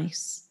very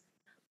nice.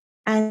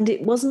 And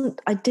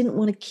I didn't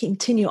want to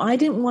continue. I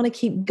didn't want to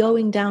keep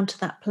going down to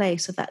that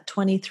place of that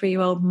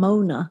 23-year-old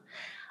moaner.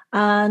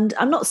 And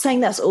I'm not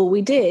saying that's all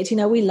we did.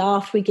 We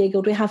laughed, we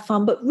giggled, we had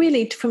fun, but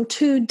really from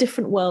two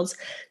different worlds,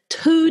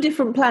 two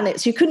different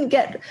planets. You couldn't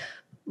get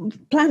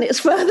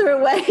planets further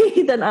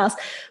away than us.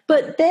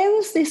 But there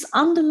was this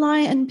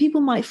underlying, and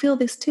people might feel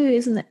this too,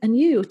 isn't it? And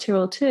you,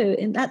 Tyrell, too,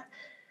 in that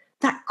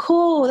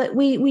core that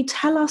we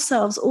tell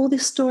ourselves all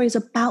these stories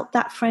about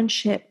that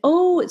friendship.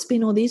 Oh, it's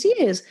been all these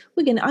years.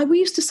 We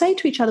used to say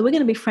to each other, we're going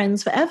to be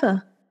friends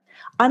forever.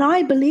 And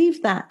I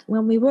believed that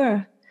when we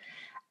were.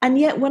 And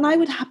yet when I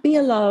would be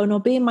alone or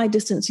be in my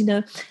distance,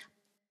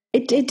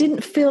 it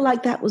didn't feel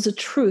like that was a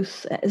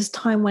truth as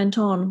time went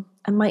on.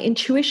 And my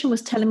intuition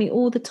was telling me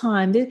all the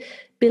time,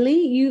 Billy,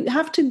 you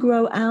have to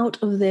grow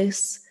out of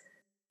this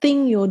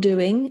thing you're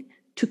doing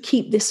to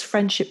keep this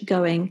friendship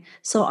going.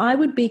 So I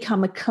would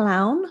become a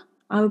clown.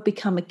 I would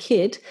become a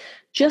kid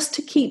just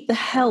to keep the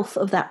health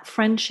of that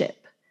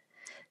friendship.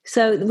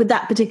 So with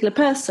that particular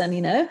person,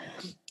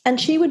 And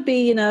she would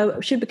be, you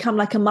know, she'd become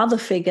like a mother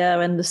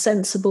figure and the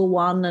sensible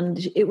one.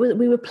 And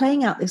we were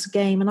playing out this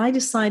game, and I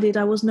decided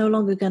I was no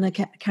longer going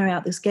to carry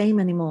out this game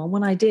anymore.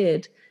 When I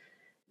did,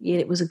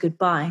 it was a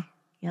goodbye.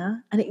 Yeah.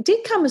 And it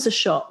did come as a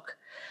shock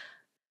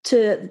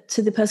to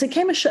the person. It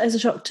came as a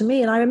shock to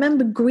me. And I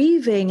remember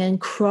grieving and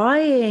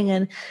crying,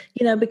 and,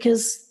 you know,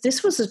 because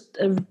this was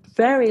a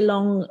very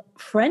long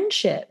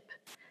friendship,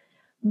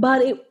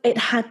 but it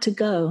had to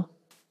go.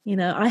 You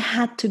know, I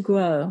had to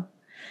grow.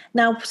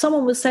 Now,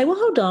 someone would say, well,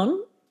 hold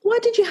on. Why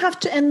did you have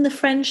to end the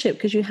friendship?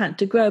 Because you had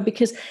to grow.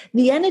 Because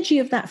the energy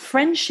of that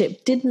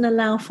friendship didn't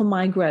allow for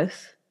my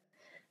growth.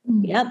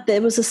 Yeah,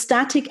 there was a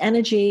static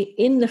energy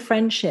in the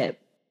friendship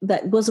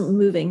that wasn't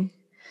moving.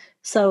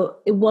 So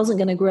it wasn't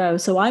going to grow.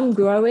 So I'm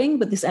growing,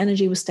 but this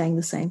energy was staying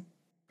the same.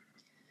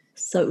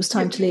 So it was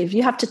time to leave.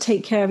 You have to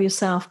take care of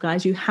yourself,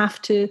 guys. You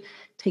have to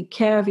take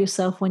care of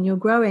yourself when you're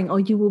growing, or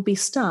you will be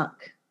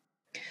stuck.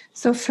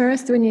 So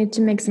first we need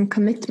to make some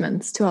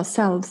commitments to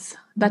ourselves.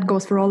 That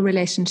goes for all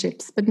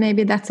relationships, but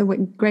maybe that's a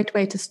great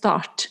way to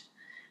start.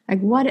 Like,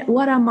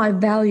 what are my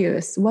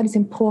values? What is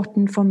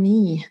important for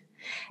me?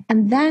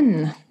 And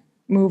then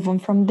move on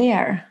from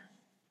there.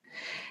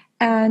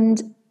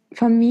 And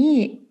for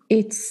me,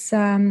 it's,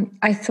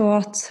 I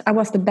thought I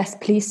was the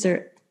best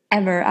pleaser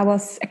ever. I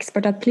was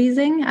expert at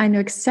pleasing. I know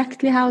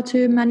exactly how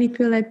to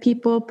manipulate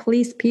people,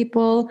 please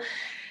people,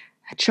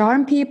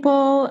 charm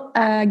people,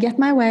 get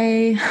my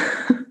way.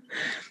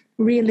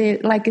 Really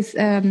like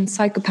a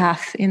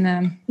psychopath in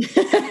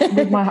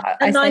with my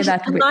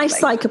nice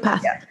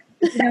psychopath.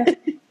 Yeah.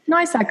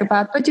 Nice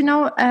psychopath, but you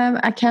know,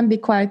 I can be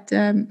quite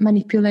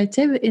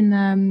manipulative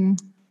in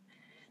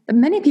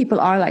many people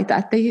are like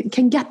that. They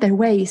can get their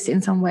ways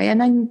in some way,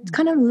 and I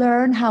kind of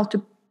learn how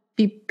to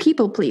be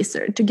people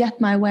pleaser to get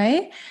my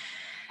way.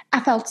 I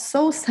felt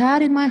so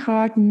sad in my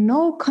heart,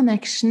 no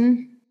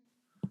connection.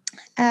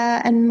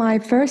 And my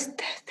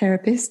first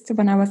therapist,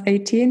 when I was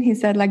 18, he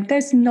said, like,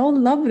 there's no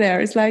love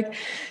there. It's like,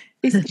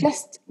 it's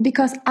just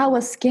because I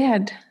was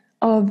scared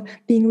of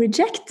being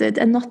rejected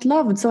and not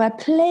loved. So I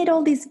played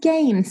all these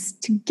games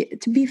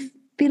to be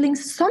feeling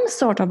some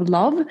sort of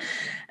love.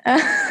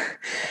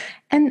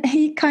 And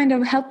he kind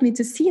of helped me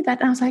to see that.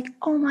 And I was like,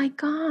 oh my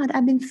God,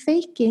 I've been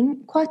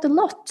faking quite a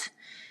lot.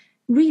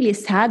 Really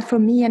sad for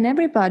me and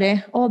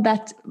everybody, all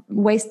that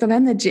waste of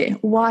energy.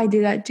 Why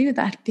did I do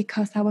that?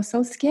 Because I was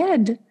so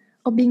scared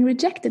of being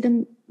rejected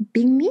and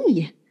being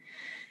me.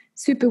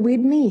 Super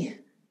weird me.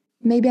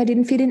 Maybe I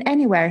didn't fit in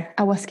anywhere.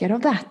 I was scared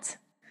of that.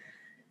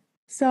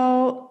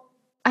 So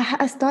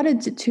I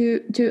started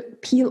to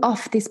peel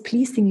off these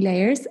pleasing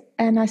layers,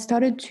 and I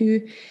started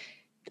to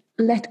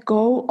let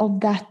go of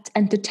that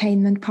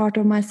entertainment part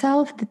of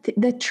myself,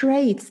 the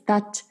traits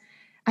that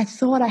I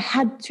thought I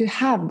had to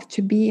have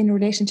to be in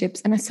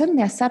relationships. And I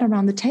sat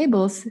around the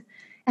tables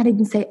and I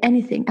didn't say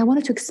anything. I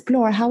wanted to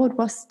explore how it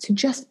was to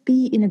just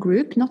be in a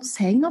group, not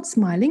saying, not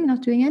smiling,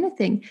 not doing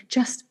anything,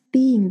 just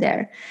being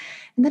there.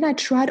 And then I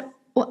tried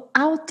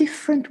out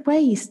different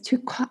ways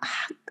to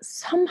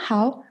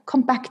somehow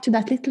come back to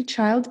that little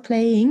child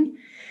playing,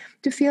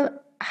 to feel,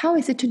 how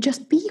is it to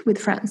just be with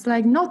friends?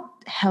 Like, not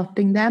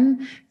helping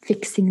them,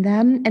 fixing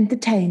them,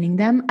 entertaining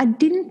them. I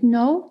didn't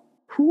know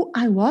who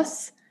I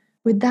was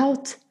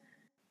without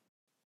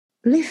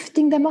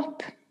lifting them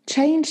up,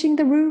 changing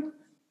the room,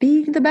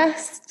 being the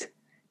best,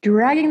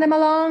 dragging them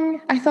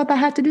along. I thought I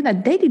had to do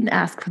that. They didn't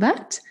ask for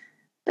that,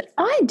 but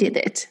I did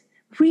it.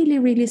 Really,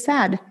 really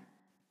sad.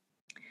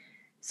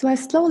 So I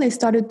slowly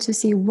started to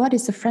see, what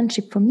is a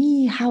friendship for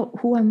me?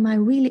 Who am I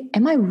really?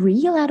 Am I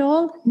real at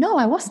all? No,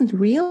 I wasn't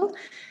real.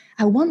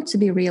 I want to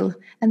be real.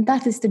 And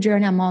that is the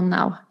journey I'm on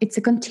now. It's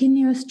a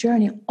continuous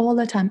journey all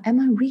the time. Am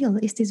I real?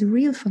 Is this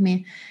real for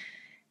me?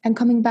 And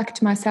coming back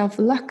to myself,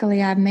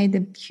 luckily I've made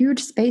a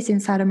huge space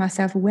inside of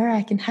myself where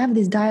I can have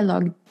this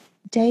dialogue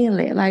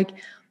daily. Like,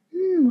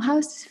 how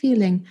is this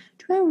feeling?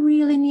 Do I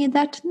really need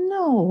that?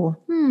 No.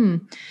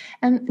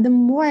 And the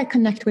more I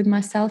connect with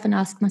myself and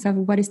ask myself,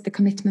 what is the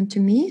commitment to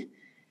me?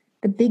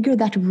 The bigger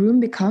that room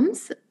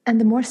becomes, and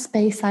the more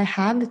space I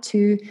have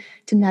to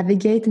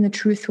navigate in a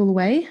truthful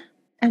way.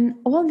 And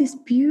all these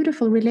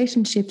beautiful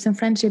relationships and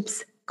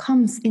friendships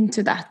comes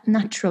into that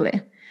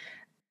naturally,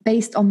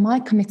 based on my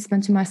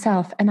commitment to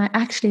myself. And I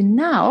actually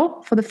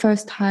now, for the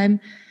first time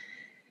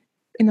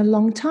in a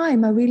long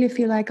time, I really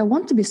feel like I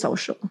want to be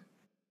social.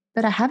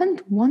 But I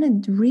haven't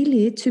wanted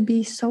really to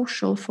be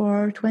social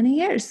for 20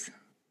 years.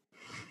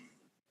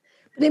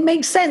 But it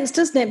makes sense,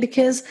 doesn't it?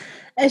 Because,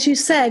 as you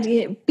said,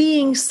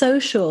 being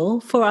social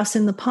for us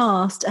in the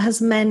past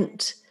has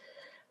meant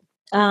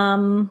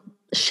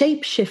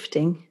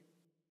shape-shifting,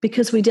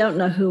 because we don't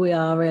know who we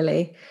are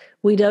really.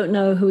 We don't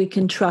know who we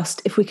can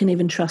trust, if we can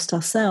even trust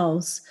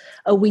ourselves.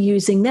 Are we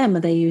using them? Are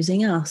they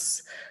using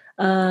us?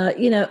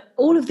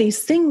 All of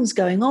these things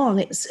going on.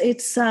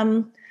 It's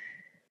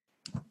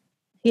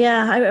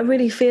I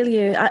really feel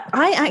you.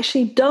 I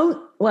actually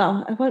don't.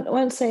 Well, I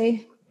won't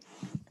say.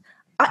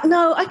 I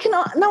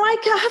cannot. No, I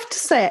have to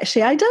say,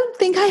 actually, I don't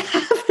think I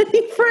have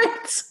any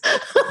friends.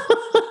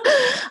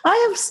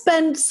 I have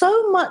spent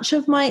so much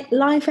of my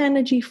life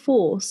energy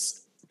force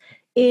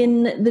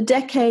in the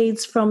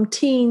decades from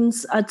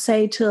teens, I'd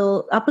say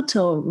till up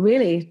until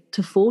really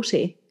to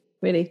 40,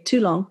 really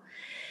too long,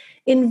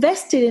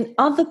 invested in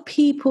other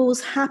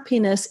people's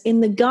happiness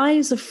in the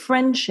guise of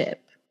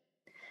friendship,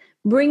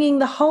 bringing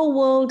the whole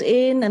world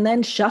in and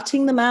then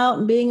shutting them out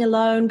and being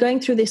alone, going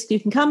through this, you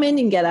can come in,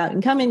 you can get out, you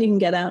can come in, you can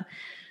get out,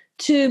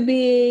 to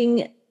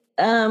being,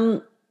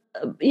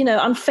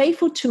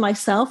 unfaithful to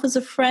myself as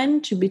a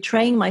friend, to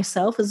betraying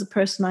myself as the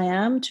person I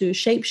am, to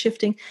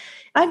shape-shifting.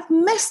 I've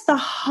messed the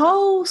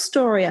whole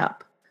story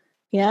up.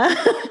 Yeah.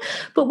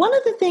 But one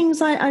of the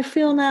things I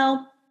feel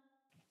now,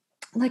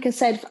 like I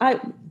said, I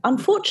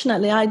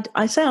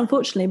say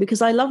unfortunately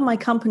because I love my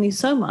company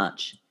so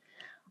much.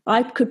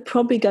 I could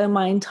probably go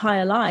my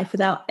entire life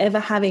without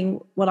ever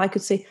having what I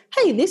could say,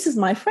 hey, this is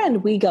my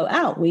friend. We go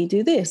out, we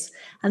do this.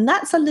 And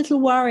that's a little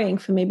worrying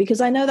for me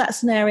because I know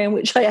that's an area in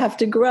which I have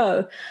to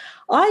grow.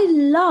 I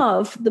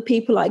love the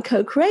people I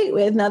co-create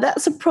with. Now,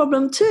 that's a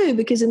problem too,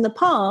 because in the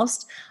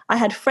past, I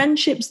had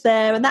friendships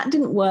there and that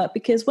didn't work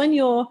because when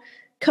you're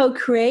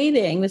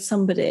co-creating with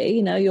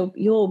somebody,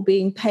 you're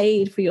being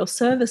paid for your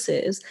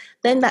services,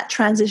 then that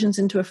transitions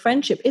into a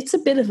friendship. It's a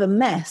bit of a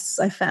mess,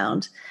 I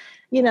found.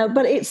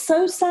 But it's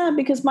so sad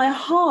because my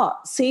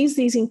heart sees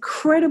these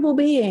incredible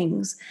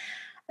beings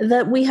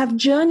that we have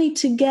journeyed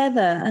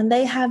together and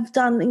they have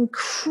done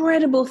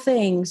incredible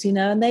things,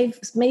 and they've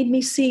made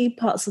me see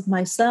parts of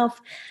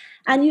myself.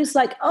 And you're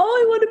like,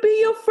 oh, I want to be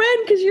your friend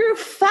because you're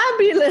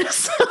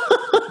fabulous.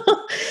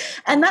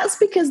 And that's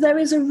because there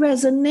is a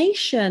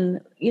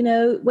resonation,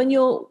 when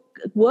you're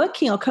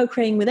working or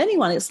co-creating with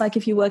anyone. It's like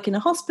if you work in a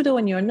hospital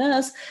and you're a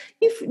nurse,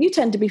 you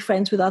tend to be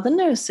friends with other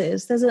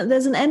nurses. There's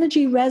an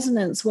energy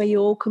resonance where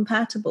you're all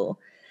compatible.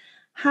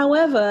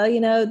 However,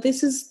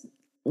 this is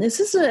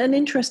an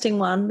interesting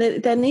one.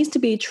 There needs to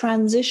be a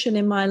transition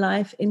in my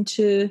life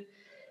into,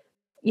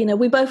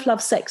 we both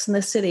love Sex and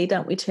the City,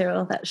 don't we,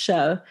 Tyrell, that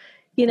show?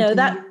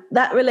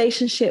 That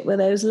relationship where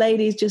those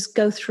ladies just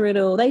go through it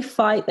all. They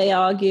fight, they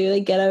argue,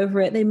 they get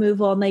over it, they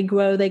move on, they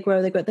grow,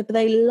 but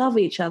they love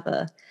each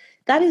other.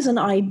 That is an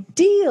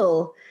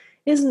ideal,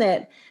 isn't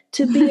it?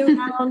 To be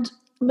around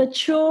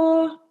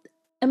mature,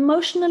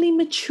 emotionally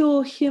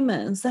mature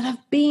humans that have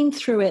been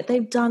through it.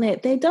 They've done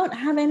it. They don't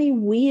have any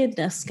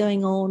weirdness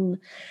going on.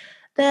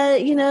 They're,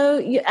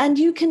 and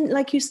you can,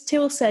 like you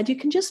still said, you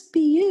can just be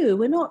you.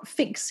 We're not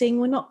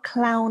fixing. We're not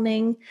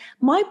clowning.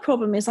 My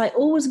problem is I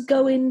always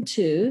go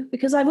into,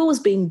 because I've always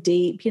been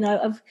deep,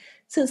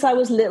 since I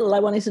was little, I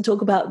wanted to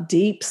talk about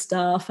deep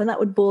stuff, and that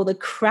would bore the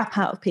crap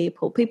out of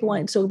people. People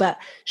wanted to talk about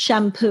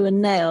shampoo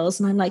and nails,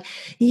 and I'm like,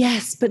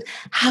 yes, but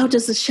how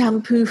does the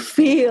shampoo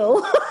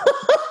feel?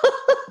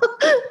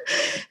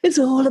 It's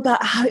all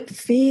about how it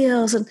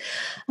feels. And,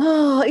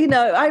 I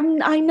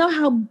know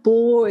how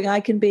boring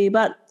I can be,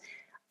 but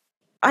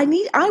I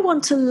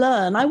want to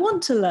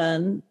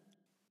learn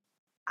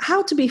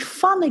how to be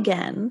fun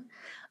again,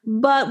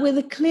 but with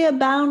the clear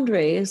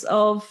boundaries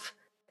of,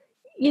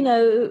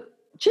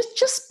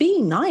 just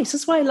being nice.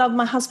 That's why I love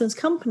my husband's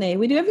company.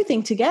 We do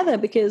everything together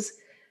because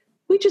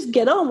we just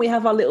get on. We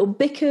have our little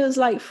bickers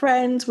like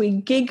friends. We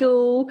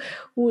giggle.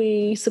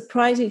 We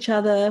surprise each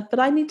other. But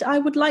I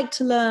would like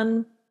to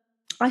learn.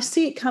 I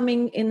see it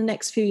coming in the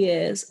next few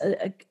years.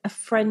 A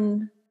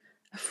friend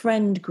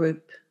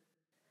group.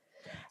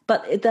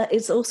 But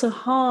it's also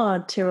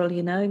hard, Tyrell.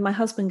 My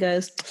husband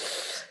goes,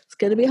 it's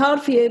going to be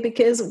hard for you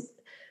because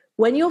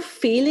when you're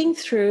feeling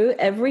through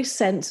every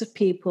sense of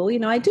people,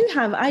 I do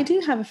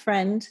have a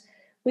friend.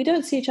 We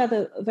don't see each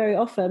other very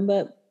often,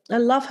 but I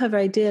love her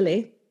very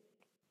dearly.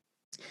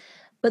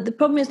 But the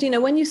problem is,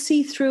 when you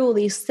see through all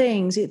these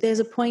things, there's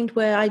a point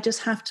where I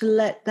just have to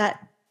let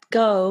that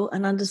go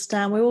and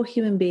understand we're all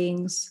human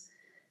beings.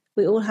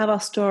 We all have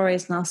our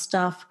stories and our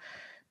stuff.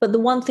 But the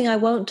one thing I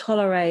won't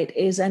tolerate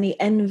is any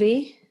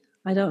envy.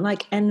 I don't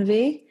like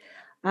envy.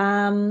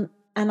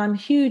 And I'm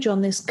huge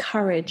on this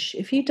courage.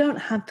 If you don't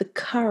have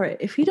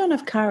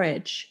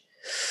courage,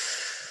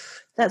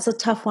 that's a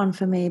tough one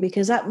for me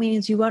because that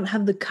means you won't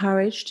have the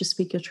courage to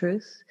speak your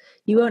truth.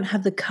 You won't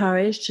have the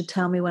courage to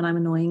tell me when I'm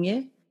annoying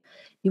you.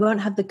 You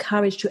won't have the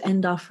courage to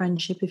end our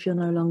friendship if you're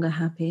no longer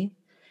happy.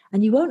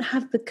 And you won't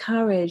have the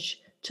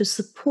courage to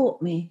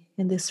support me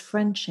in this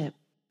friendship.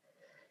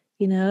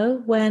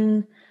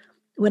 When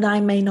I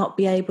may not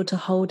be able to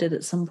hold it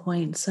at some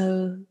point.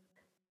 So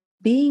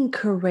being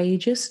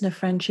courageous in a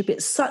friendship,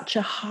 it's such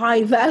a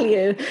high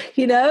value,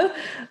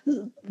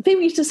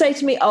 People used to say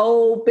to me,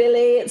 oh,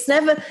 Billy,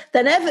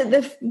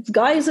 the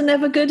guys are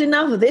never good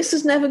enough, or this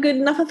is never good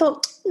enough. I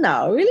thought,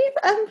 no, really?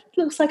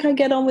 Looks like I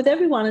get on with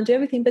everyone and do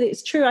everything, but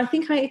it's true. I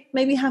think I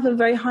maybe have a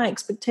very high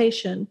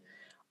expectation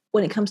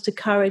when it comes to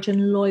courage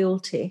and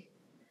loyalty.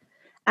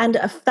 And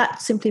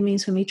that simply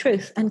means for me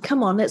truth. And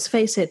come on, let's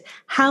face it,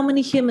 how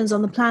many humans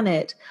on the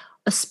planet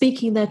are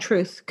speaking their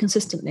truth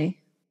consistently?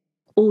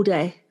 All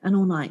day and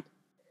all night.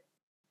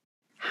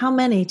 How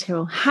many,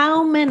 Tyrell?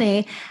 How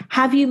many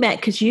have you met?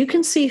 Because you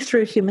can see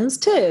through humans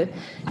too.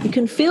 You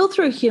can feel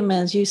through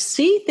humans. You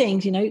see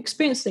things, you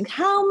experience things.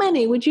 How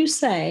many would you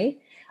say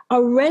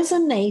are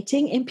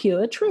resonating in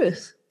pure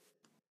truth?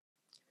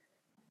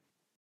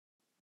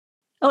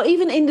 or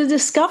even in the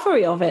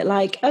discovery of it,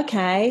 like,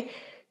 okay,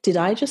 did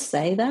I just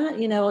say that?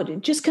 You know, or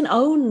just can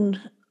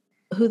own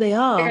who they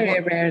are. Very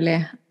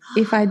rarely.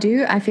 If I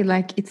do, I feel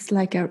like it's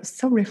like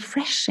so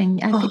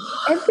refreshing. I feel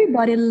Oh.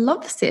 everybody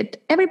loves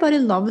it. Everybody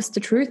loves the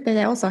truth, but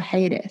they also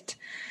hate it.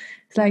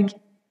 It's like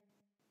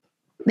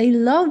they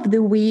love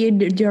the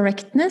weird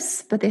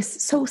directness, but they're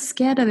so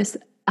scared of it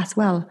as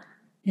well,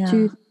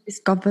 to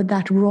discover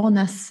that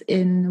rawness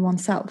in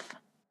oneself.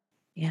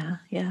 Yeah,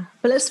 yeah.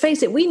 But let's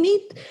face it, we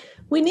need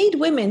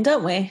women,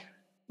 don't we?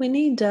 We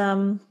need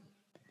I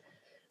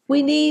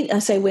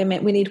say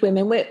women, we need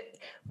women.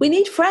 We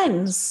need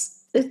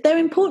friends. They're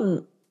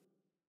important.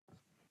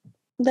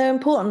 They're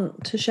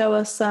important to show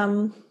us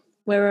where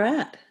we're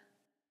at.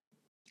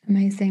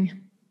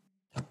 Amazing.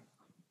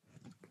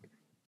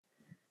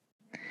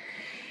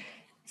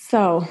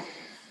 So,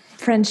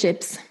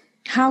 friendships.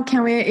 How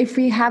can we, if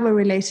we have a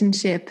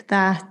relationship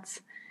that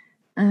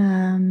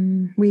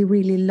we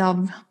really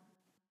love,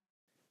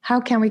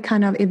 how can we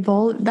kind of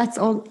evolve? That's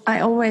all.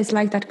 I always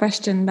like that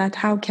question, that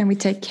how can we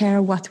take care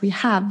of what we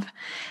have,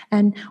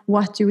 and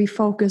what do we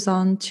focus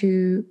on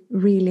to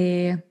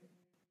really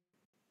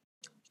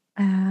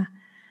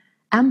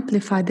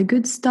amplify the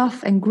good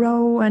stuff and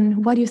grow?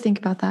 And what do you think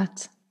about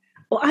that?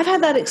 Well, I've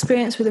had that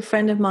experience with a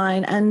friend of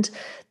mine, and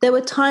there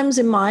were times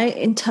in my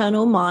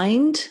internal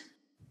mind,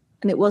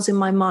 and it was in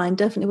my mind,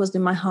 definitely wasn't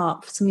in my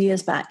heart, some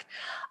years back,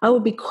 I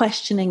would be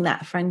questioning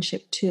that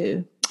friendship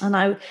too. And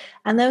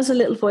there was a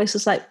little voice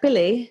that's like,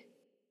 Billy,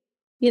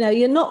 you know,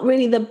 you're not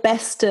really the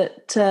best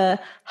at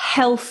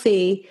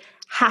healthy,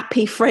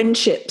 happy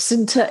friendships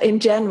in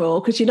general,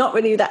 because you're not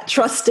really that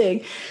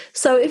trusting.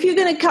 So if you're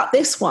going to cut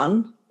this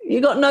one, you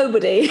got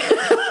nobody.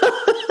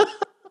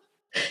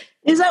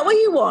 Is that what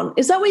you want?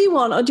 Is that what you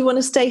want? Or do you want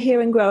to stay here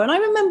and grow? And I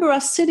remember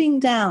us sitting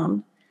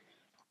down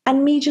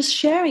and me just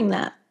sharing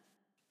that.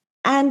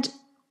 And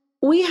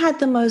we had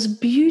the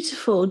most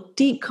beautiful,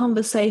 deep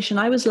conversation.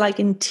 I was like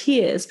in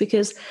tears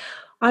because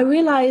I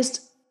realized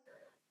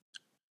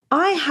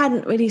I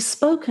hadn't really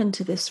spoken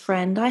to this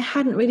friend. I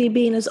hadn't really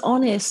been as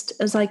honest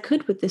as I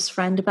could with this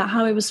friend about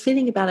how I was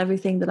feeling about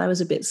everything, that I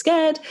was a bit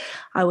scared.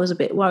 I was a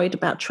bit worried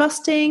about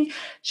trusting.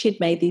 She'd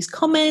made these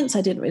comments.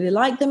 I didn't really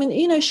like them. And,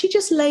 you know, she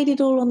just laid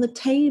it all on the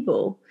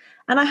table.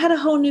 And I had a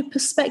whole new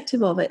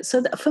perspective of it.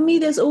 So that for me,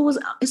 it's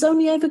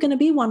only ever going to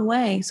be one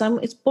way. So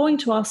it's boring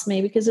to ask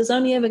me, because there's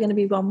only ever going to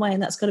be one way,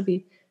 and that's got to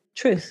be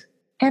truth.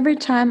 Every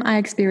time I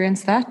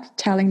experience that,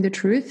 telling the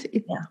truth,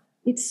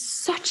 it's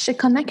such a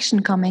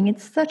connection coming.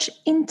 It's such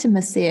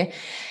intimacy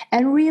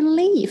and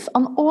relief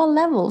on all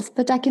levels,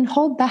 but I can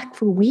hold back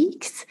for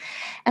weeks.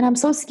 And I'm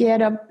so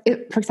scared of,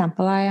 for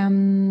example,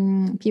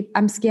 I'm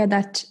scared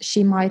that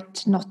she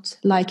might not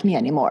like me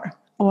anymore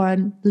or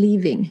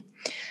leaving.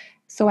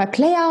 So I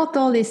play out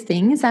all these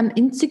things. I'm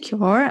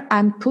insecure.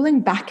 I'm pulling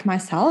back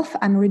myself.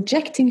 I'm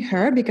rejecting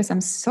her because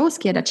I'm so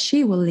scared that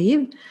she will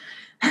leave.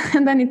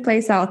 And then it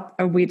plays out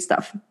weird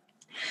stuff.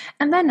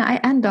 And then I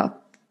end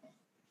up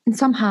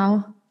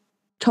somehow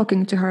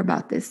talking to her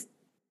about this.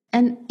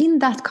 And in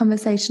that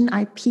conversation,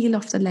 I peel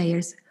off the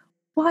layers.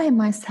 Why am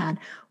I sad?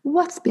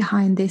 What's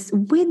behind this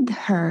with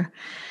her?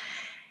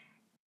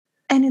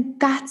 And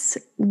that's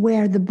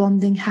where the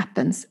bonding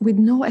happens, with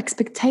no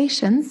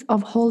expectations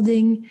of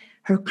holding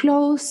her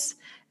close,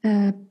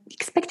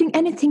 expecting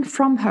anything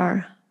from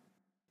her,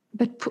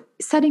 but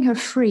setting her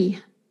free,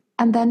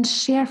 and then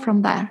share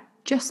from there,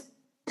 just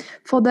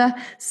for the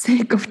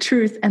sake of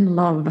truth and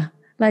love.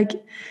 Like,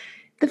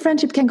 the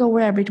friendship can go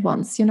wherever it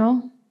wants, you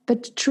know,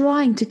 but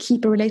trying to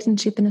keep a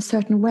relationship in a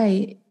certain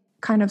way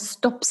kind of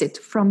stops it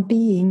from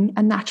being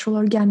a natural,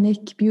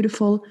 organic,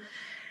 beautiful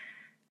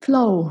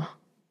flow.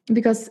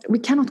 Because we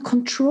cannot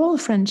control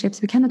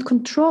friendships, we cannot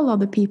control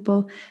other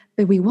people,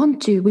 but we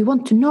want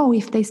to know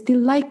if they still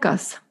like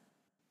us.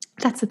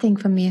 That's the thing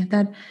for me,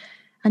 that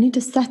I need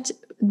to set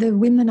the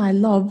women I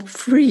love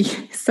free,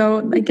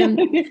 so they can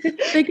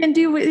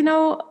do, you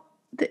know,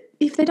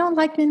 if they don't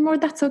like me anymore,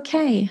 that's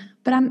okay.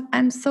 But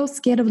I'm so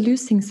scared of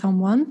losing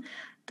someone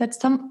that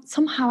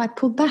somehow I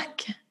pull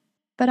back.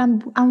 But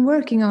I'm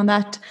working on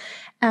that,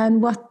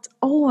 and what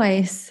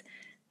always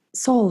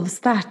solves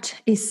that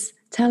is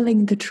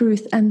telling the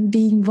truth and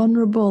being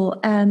vulnerable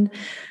and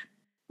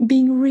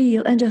being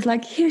real, and just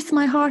like, here's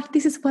my heart,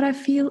 this is what I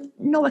feel,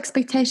 no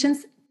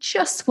expectations,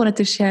 just wanted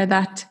to share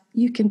that.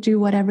 You can do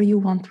whatever you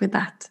want with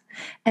that.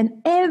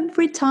 And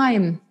every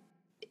time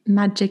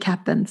magic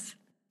happens.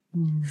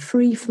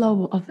 Free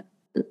flow of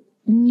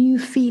new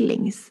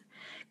feelings,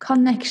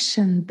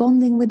 connection,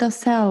 bonding with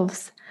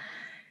ourselves.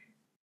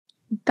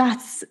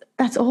 That's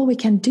all we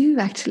can do,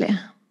 actually.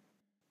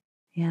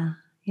 Yeah,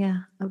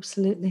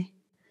 absolutely.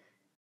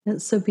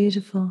 That's so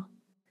beautiful.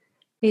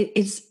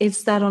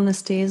 It's that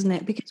honesty, isn't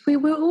it? Because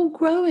we're all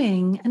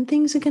growing, and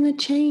things are going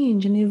to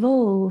change and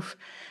evolve.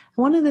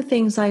 One of the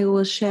things I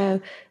always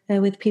share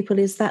with people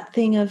is that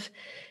thing of,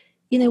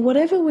 you know,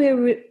 whatever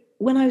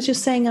when I was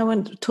just saying I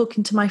went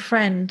talking to my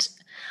friend,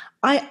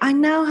 I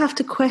now have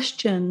to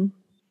question.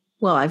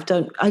 Well, I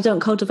don't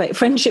cultivate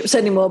friendships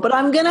anymore, but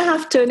I'm going to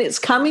have to, and it's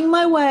coming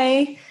my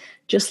way.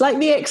 just like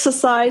the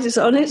exercise is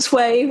on its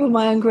way for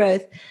my own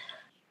growth,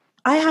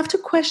 I have to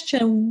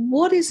question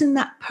what is in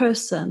that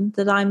person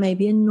that I may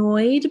be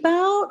annoyed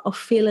about or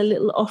feel a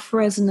little off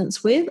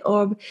resonance with,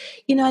 or,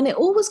 and it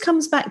always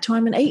comes back to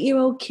I'm an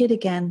 8-year-old kid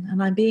again,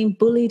 and I'm being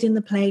bullied in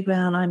the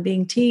playground, I'm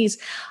being teased,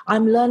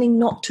 I'm learning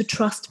not to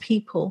trust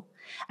people.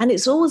 And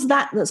it's always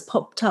that's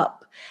popped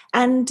up.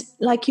 And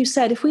like you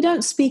said, if we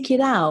don't speak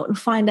it out and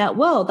find out,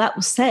 well, that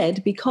was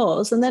said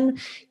because, and then,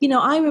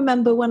 I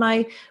remember when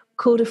I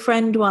called a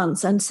friend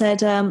once and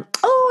said,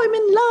 oh, I'm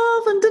in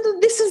love and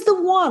this is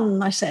the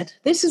one. I said,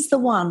 this is the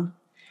one.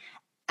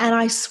 And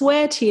I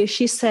swear to you,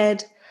 she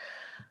said,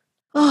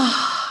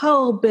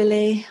 oh,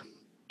 Billy,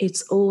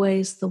 it's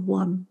always the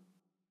one.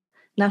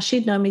 Now,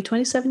 she'd known me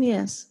 27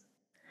 years.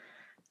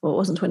 Well, it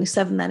wasn't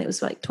 27 then, it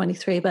was like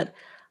 23. But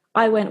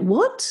I went,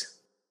 what?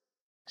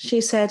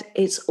 She said,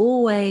 it's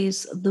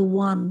always the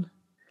one.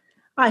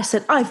 I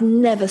said, I've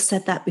never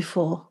said that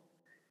before.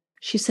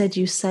 She said,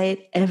 you say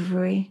it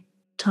every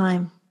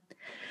time.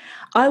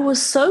 I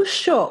was so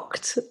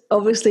shocked,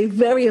 obviously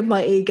very in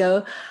my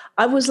ego.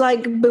 I was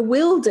like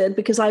bewildered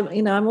because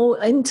I'm all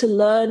into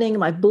learning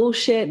my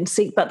bullshit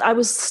but I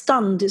was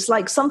stunned. It's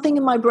like something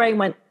in my brain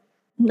went,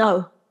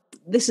 no,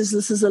 this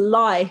is a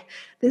lie.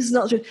 This is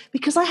not true,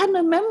 because I had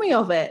no memory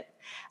of it.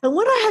 And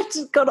when I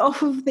got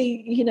off of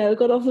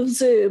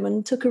Zoom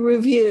and took a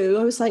review,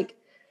 I was like,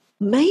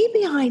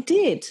 maybe I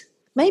did.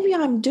 Maybe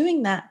I'm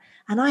doing that.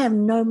 And I have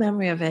no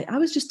memory of it. I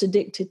was just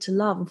addicted to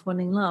love and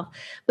finding love.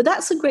 But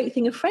that's the great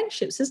thing of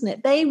friendships, isn't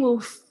it? They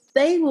will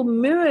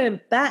mirror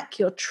back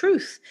your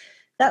truth.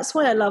 That's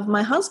why I love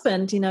my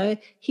husband.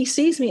 He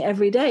sees me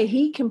every day.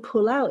 He can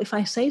pull out if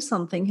I say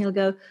something. He'll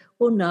go,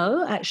 well,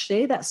 no,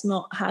 actually, that's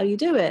not how you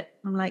do it.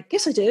 I'm like,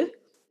 yes, I do.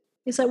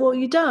 He's like, well,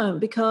 you don't,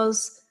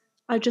 because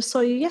I just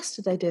saw you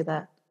yesterday do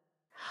that.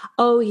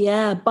 Oh,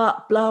 yeah,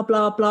 but blah,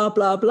 blah, blah,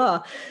 blah,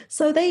 blah.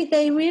 So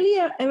they really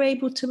are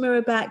able to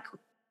mirror back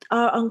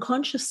our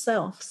unconscious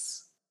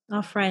selves,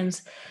 our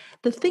friends.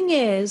 The thing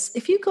is,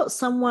 if you've got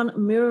someone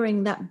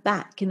mirroring that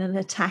back in an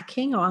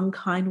attacking or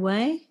unkind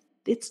way,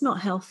 it's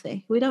not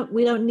healthy. We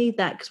don't need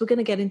that, because we're going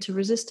to get into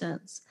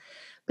resistance.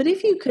 But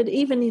if you could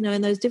even,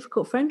 in those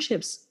difficult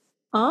friendships,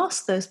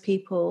 ask those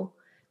people,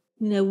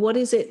 what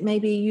is it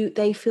maybe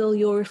they feel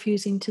you're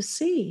refusing to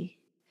see?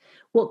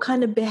 What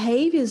kind of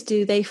behaviors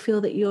do they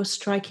feel that you're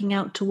striking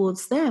out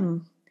towards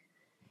them?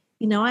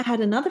 I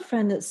had another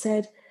friend that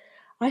said,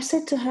 I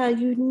said to her,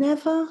 you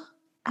never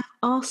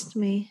asked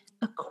me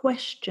a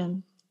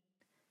question.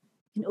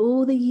 In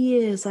all the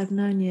years I've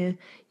known you,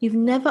 you've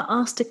never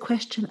asked a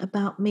question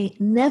about me.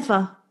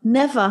 Never,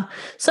 never.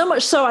 So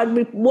much so I'd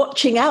be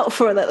watching out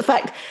for her. The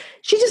fact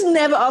she just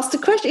never asked a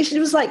question. She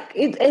was like,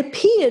 it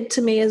appeared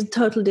to me as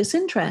total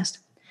disinterest.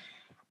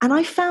 And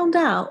I found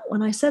out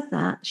when I said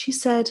that, she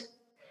said,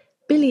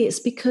 Billy, it's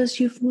because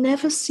you've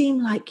never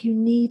seemed like you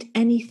need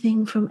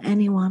anything from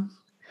anyone.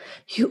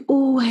 You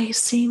always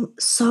seem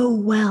so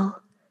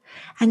well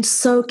and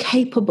so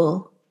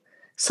capable.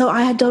 So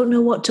I don't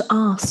know what to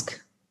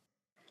ask.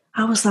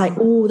 I was like,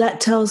 oh,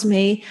 that tells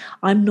me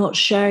I'm not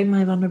sharing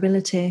my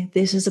vulnerability.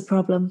 This is a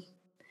problem.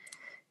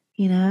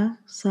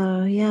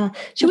 So yeah.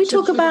 Should we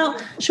talk about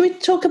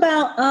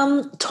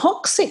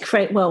toxic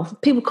friends? Well,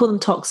 people call them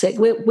toxic.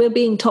 We're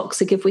being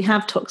toxic if we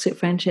have toxic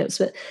friendships,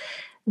 but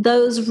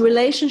those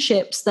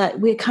relationships that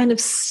we're kind of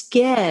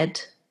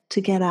scared to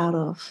get out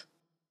of.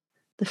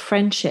 The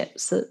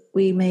friendships that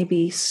we may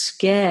be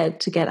scared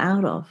to get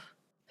out of.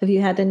 Have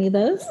you had any of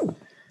those?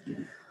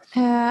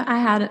 I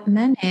had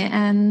many,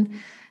 and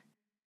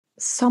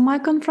some I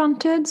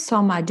confronted,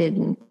 some I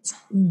didn't.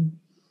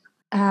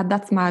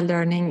 That's my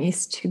learning,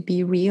 is to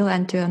be real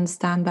and to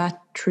understand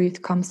that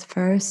truth comes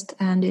first,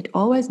 and it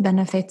always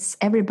benefits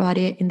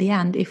everybody in the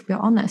end if we're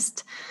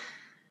honest.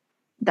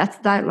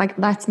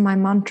 That's my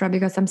mantra,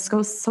 because I'm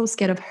so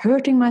scared of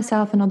hurting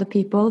myself and other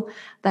people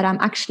that I'm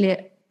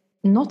actually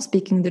not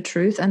speaking the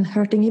truth and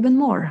hurting even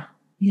more.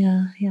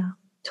 Yeah.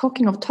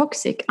 Talking of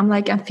toxic,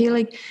 I feel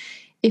like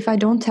if I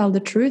don't tell the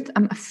truth,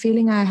 I'm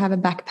feeling I have a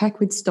backpack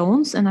with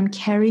stones and I'm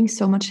carrying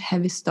so much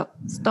heavy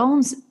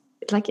stones.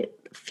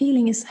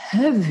 Feeling is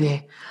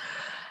heavy.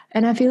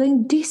 And I'm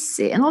feeling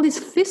dizzy. And all these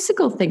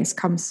physical things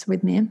comes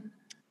with me.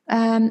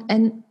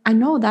 And I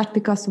know that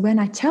because when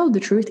I tell the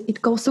truth,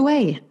 it goes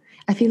away.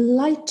 I feel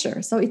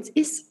lighter. So it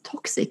is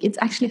toxic. It's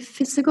actually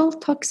physical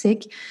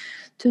toxic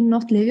to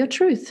not live your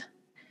truth.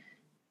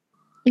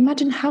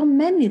 Imagine how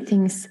many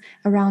things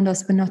around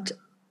us we're not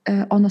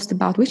honest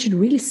about. We should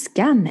really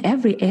scan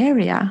every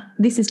area.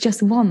 This is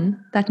just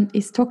one that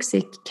is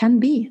toxic, can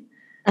be.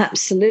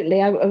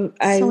 Absolutely.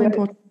 I so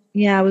important.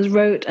 Yeah, I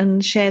wrote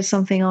and shared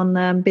something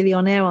on Billy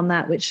on Air on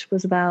that, which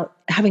was about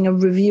having a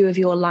review of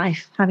your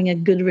life, having a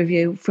good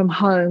review from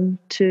home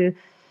to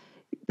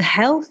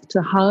health,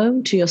 to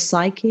home, to your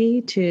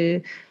psyche,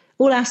 to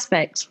all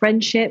aspects,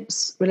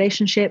 friendships,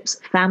 relationships,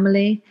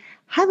 family.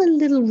 Have a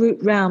little root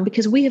round,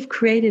 because we have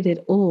created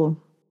it all.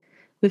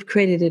 We've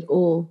created it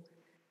all.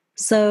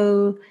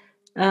 So,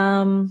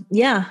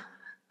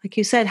 like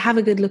you said, have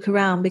a good look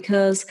around,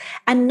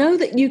 and know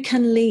that you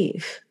can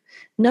leave.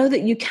 know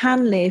that you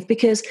can leave,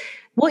 because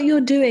what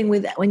you're doing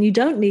with when you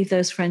don't leave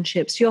those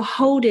friendships, you're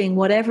holding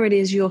whatever it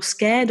is you're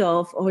scared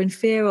of or in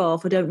fear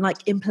of or don't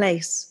like in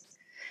place.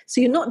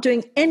 So you're not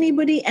doing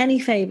anybody any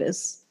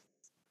favors.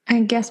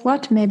 And guess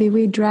what? Maybe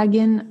we drag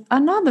in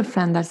another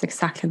friend that's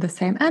exactly the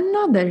same,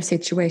 another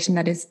situation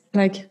that is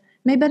like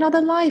maybe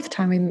another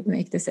lifetime we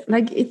make this.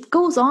 Like it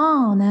goes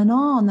on and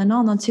on and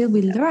on until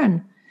we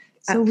learn.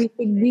 So we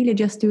should really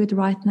just do it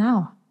right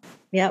now.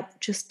 Yep,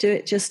 just do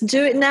it. Just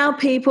do it now,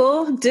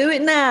 people. Do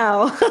it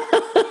now.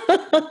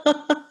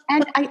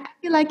 And I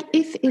feel like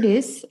if it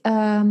is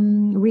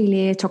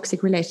really a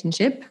toxic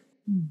relationship,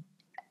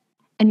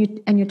 and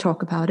you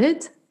talk about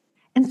it,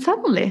 and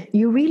suddenly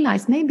you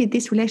realize maybe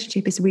this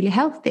relationship is really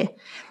healthy.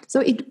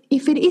 So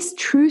if it is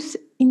truth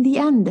in the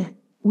end,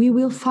 we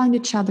will find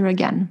each other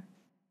again.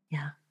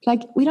 Yeah.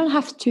 Like we don't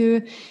have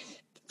to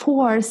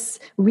force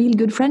real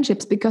good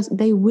friendships, because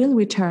they will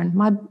return.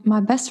 My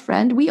best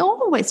friend, we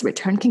always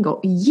return. Can go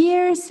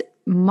years,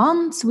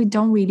 months, we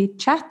don't really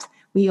chat.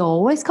 We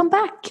always come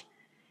back.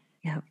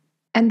 Yeah.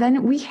 And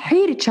then we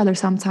hate each other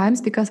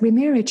sometimes because we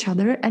mirror each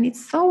other, and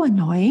it's so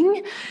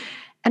annoying.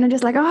 And I'm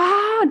just like,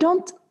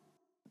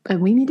 but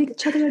we meet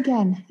each other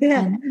again,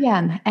 and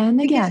again,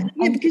 and again.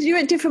 Because you're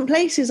at different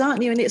places,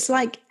 aren't you? And it's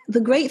like, the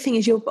great thing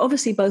is you're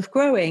obviously both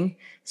growing.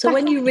 So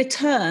when you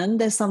return,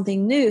 there's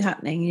something new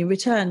happening. You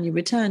return.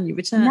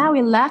 Now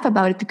we laugh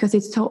about it because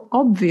it's so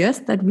obvious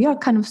that we are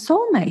kind of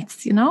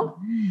soulmates, you know?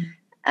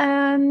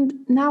 And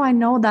now I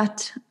know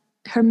that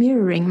her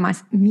mirroring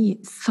me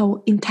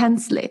so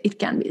intensely, it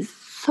can be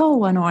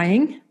so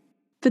annoying.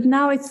 But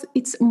now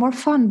it's more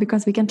fun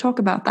because we can talk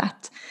about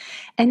that.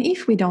 And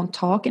if we don't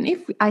talk, and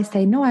if I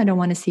say, no, I don't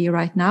want to see you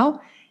right now,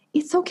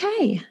 it's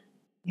okay.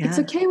 Yeah. It's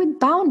okay with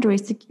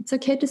boundaries. It's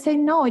okay to say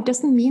no. It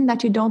doesn't mean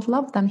that you don't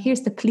love them.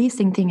 Here's the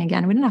pleasing thing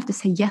again. We don't have to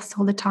say yes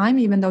all the time,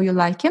 even though you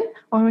like him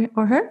or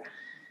her.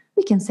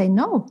 We can say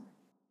no.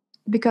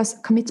 Because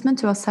commitment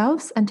to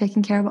ourselves and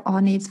taking care of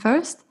our needs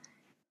first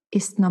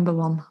is number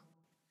one.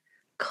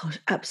 God,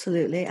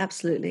 absolutely,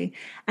 absolutely.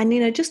 And,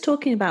 just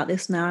talking about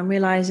this now, I'm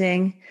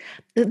realizing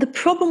that the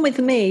problem with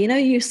me,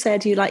 you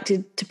said you like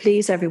to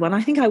please everyone.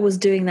 I think I was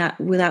doing that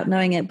without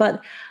knowing it,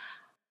 but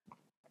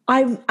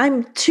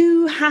I'm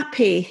too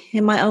happy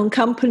in my own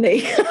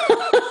company.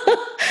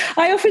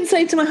 I often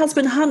say to my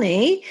husband,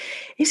 honey,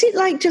 is it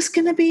like just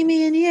going to be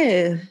me and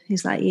you?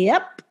 He's like,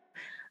 yep.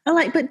 I'm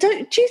like, but do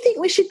you think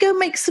we should go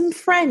make some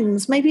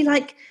friends? Maybe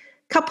like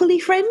coupley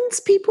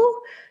friends, people?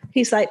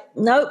 He's like,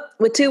 no,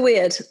 we're too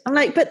weird. I'm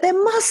like, but there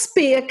must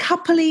be a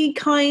coupley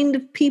kind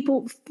of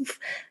people.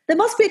 There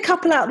must be a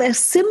couple out there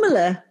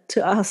similar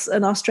to us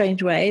and our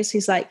strange ways.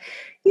 He's like,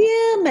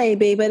 yeah,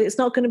 maybe, but it's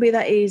not going to be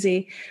that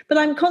easy. But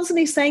I'm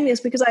constantly saying this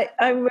because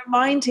I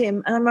remind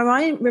him, and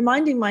I'm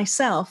reminding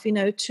myself,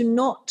 to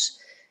not,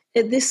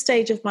 at this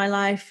stage of my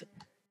life,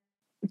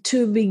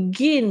 to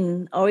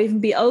begin or even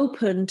be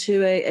open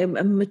to a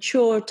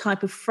mature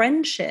type of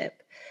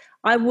friendship.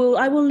 I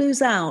will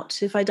lose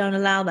out if I don't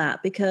allow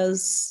that,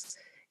 because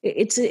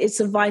it's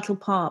a vital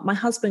part. My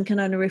husband can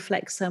only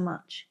reflect so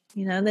much,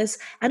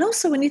 and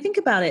also when you think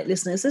about it,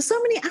 listeners, there's so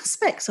many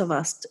aspects of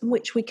us in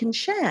which we can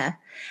share.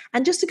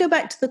 And just to go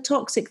back to the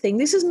toxic thing,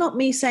 this is not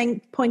me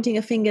pointing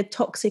a finger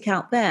toxic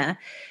out there.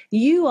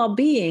 We are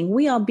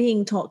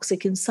being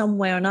toxic in some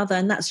way or another.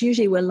 And that's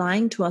usually we're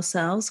lying to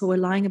ourselves, or we're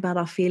lying about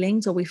our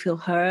feelings, or we feel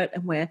hurt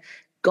and we're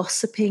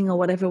gossiping or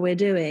whatever we're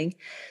doing.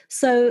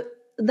 So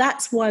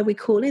that's why we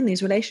call in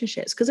these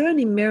relationships, because they're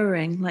only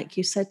mirroring, like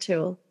you said,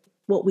 Tyrell,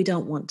 what we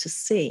don't want to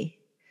see.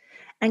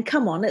 And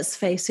come on, let's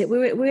face it,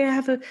 we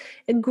have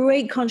a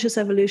great conscious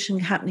evolution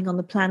happening on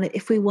the planet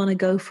if we want to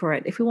go for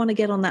it. If we want to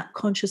get on that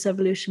conscious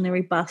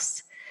evolutionary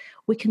bus,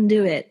 we can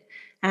do it.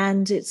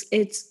 And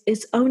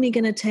it's only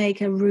going to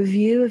take a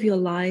review of your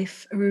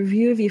life, a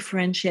review of your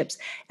friendships.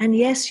 And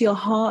yes, your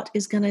heart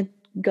is going to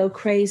go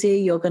crazy.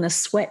 You're going to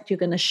sweat. You're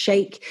going to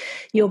shake.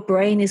 Your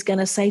brain is going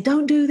to say,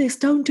 don't do this,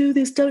 don't do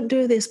this, don't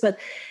do this. But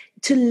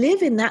to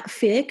live in that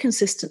fear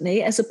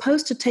consistently, as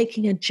opposed to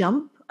taking a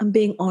jump and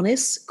being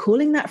honest,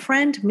 calling that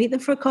friend, meet them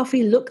for a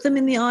coffee, look them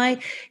in the eye,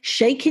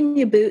 shake in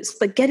your boots,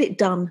 but get it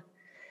done.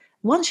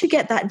 Once you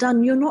get that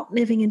done, you're not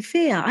living in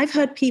fear. I've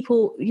heard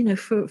people,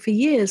 for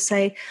years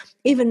say,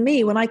 even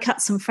me, when I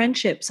cut some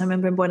friendships, I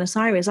remember in Buenos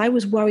Aires, I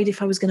was worried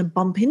if I was going to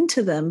bump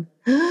into them.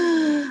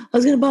 I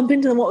was going to bump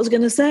into them, what was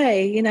going to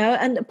say,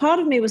 and part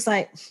of me was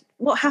like,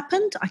 what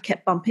happened? I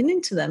kept bumping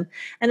into them.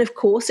 And of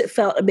course, it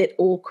felt a bit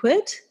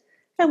awkward.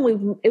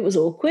 And it was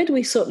awkward.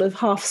 We sort of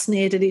half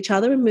sneered at each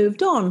other and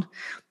moved on.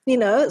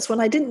 It's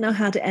when I didn't know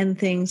how to end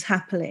things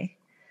happily.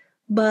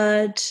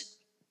 But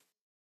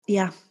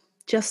yeah,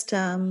 just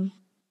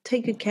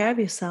take good care of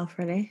yourself,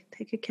 really.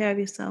 Take good care of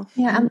yourself.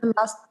 Yeah, and the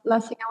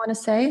last thing I want to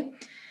say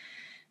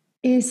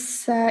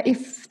is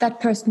if that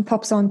person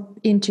pops on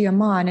into your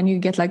mind and you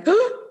get like,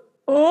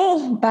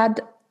 oh,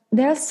 bad,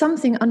 there's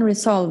something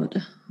unresolved.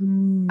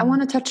 I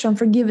want to touch on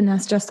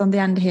forgiveness just on the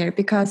end here,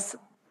 because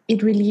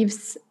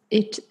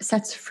it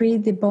sets free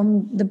the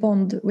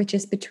bond which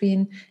is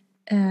between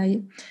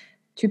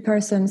two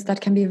persons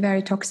that can be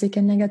very toxic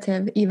and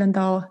negative, even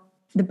though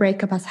the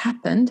breakup has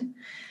happened,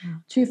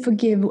 to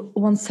forgive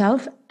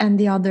oneself and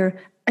the other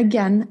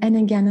again and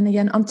again and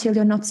again until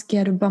you're not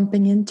scared of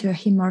bumping into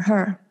him or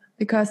her.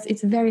 Because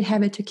it's very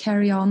heavy to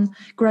carry on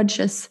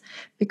grudges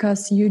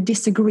because you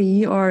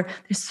disagree or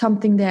there's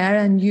something there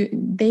and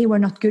they were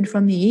not good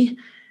for me.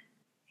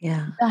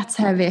 Yeah. That's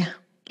heavy,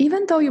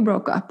 even though you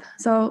broke up.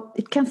 So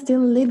it can still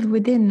live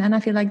within. And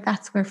I feel like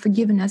that's where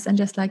forgiveness and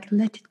just like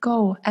let it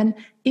go. And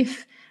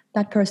if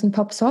that person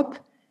pops up,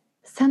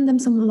 send them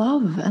some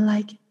love and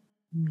like,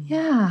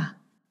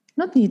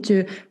 not need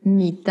to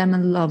meet them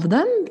and love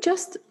them,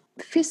 just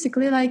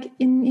physically, like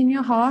in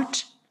your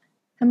heart,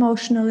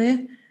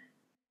 emotionally,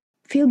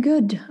 feel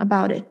good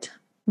about it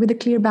with a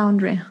clear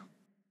boundary.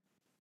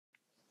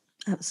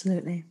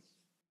 Absolutely.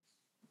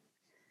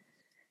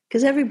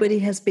 Because everybody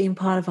has been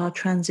part of our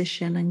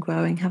transition and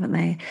growing, haven't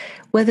they?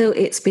 Whether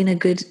it's been a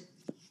good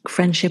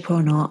friendship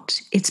or not,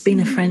 it's been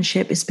a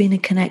friendship, it's been a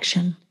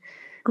connection.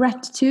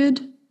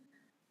 Gratitude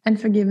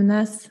and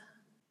forgiveness.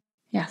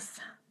 Yes.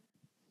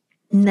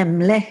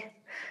 Nämlig.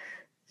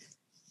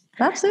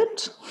 That's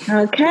it.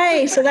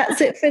 Okay, so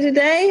that's it for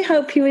today.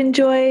 Hope you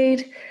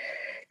enjoyed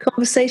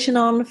conversation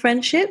on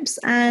friendships,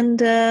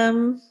 and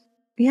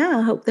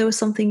I hope there was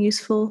something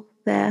useful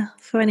there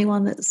for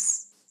anyone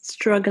that's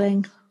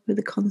struggling with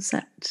the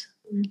concept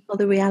or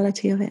the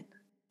reality of it.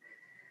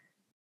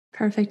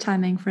 Perfect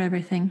timing for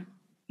everything.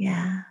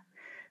 Yeah.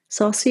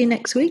 So I'll see you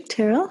next week,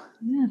 Tyrell.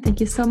 Yeah, thank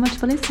you so much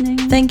for listening.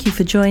 Thank you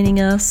for joining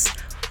us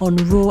on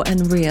Raw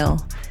and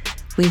Real.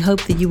 We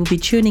hope that you will be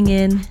tuning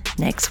in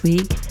next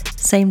week,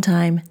 same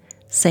time,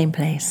 same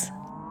place.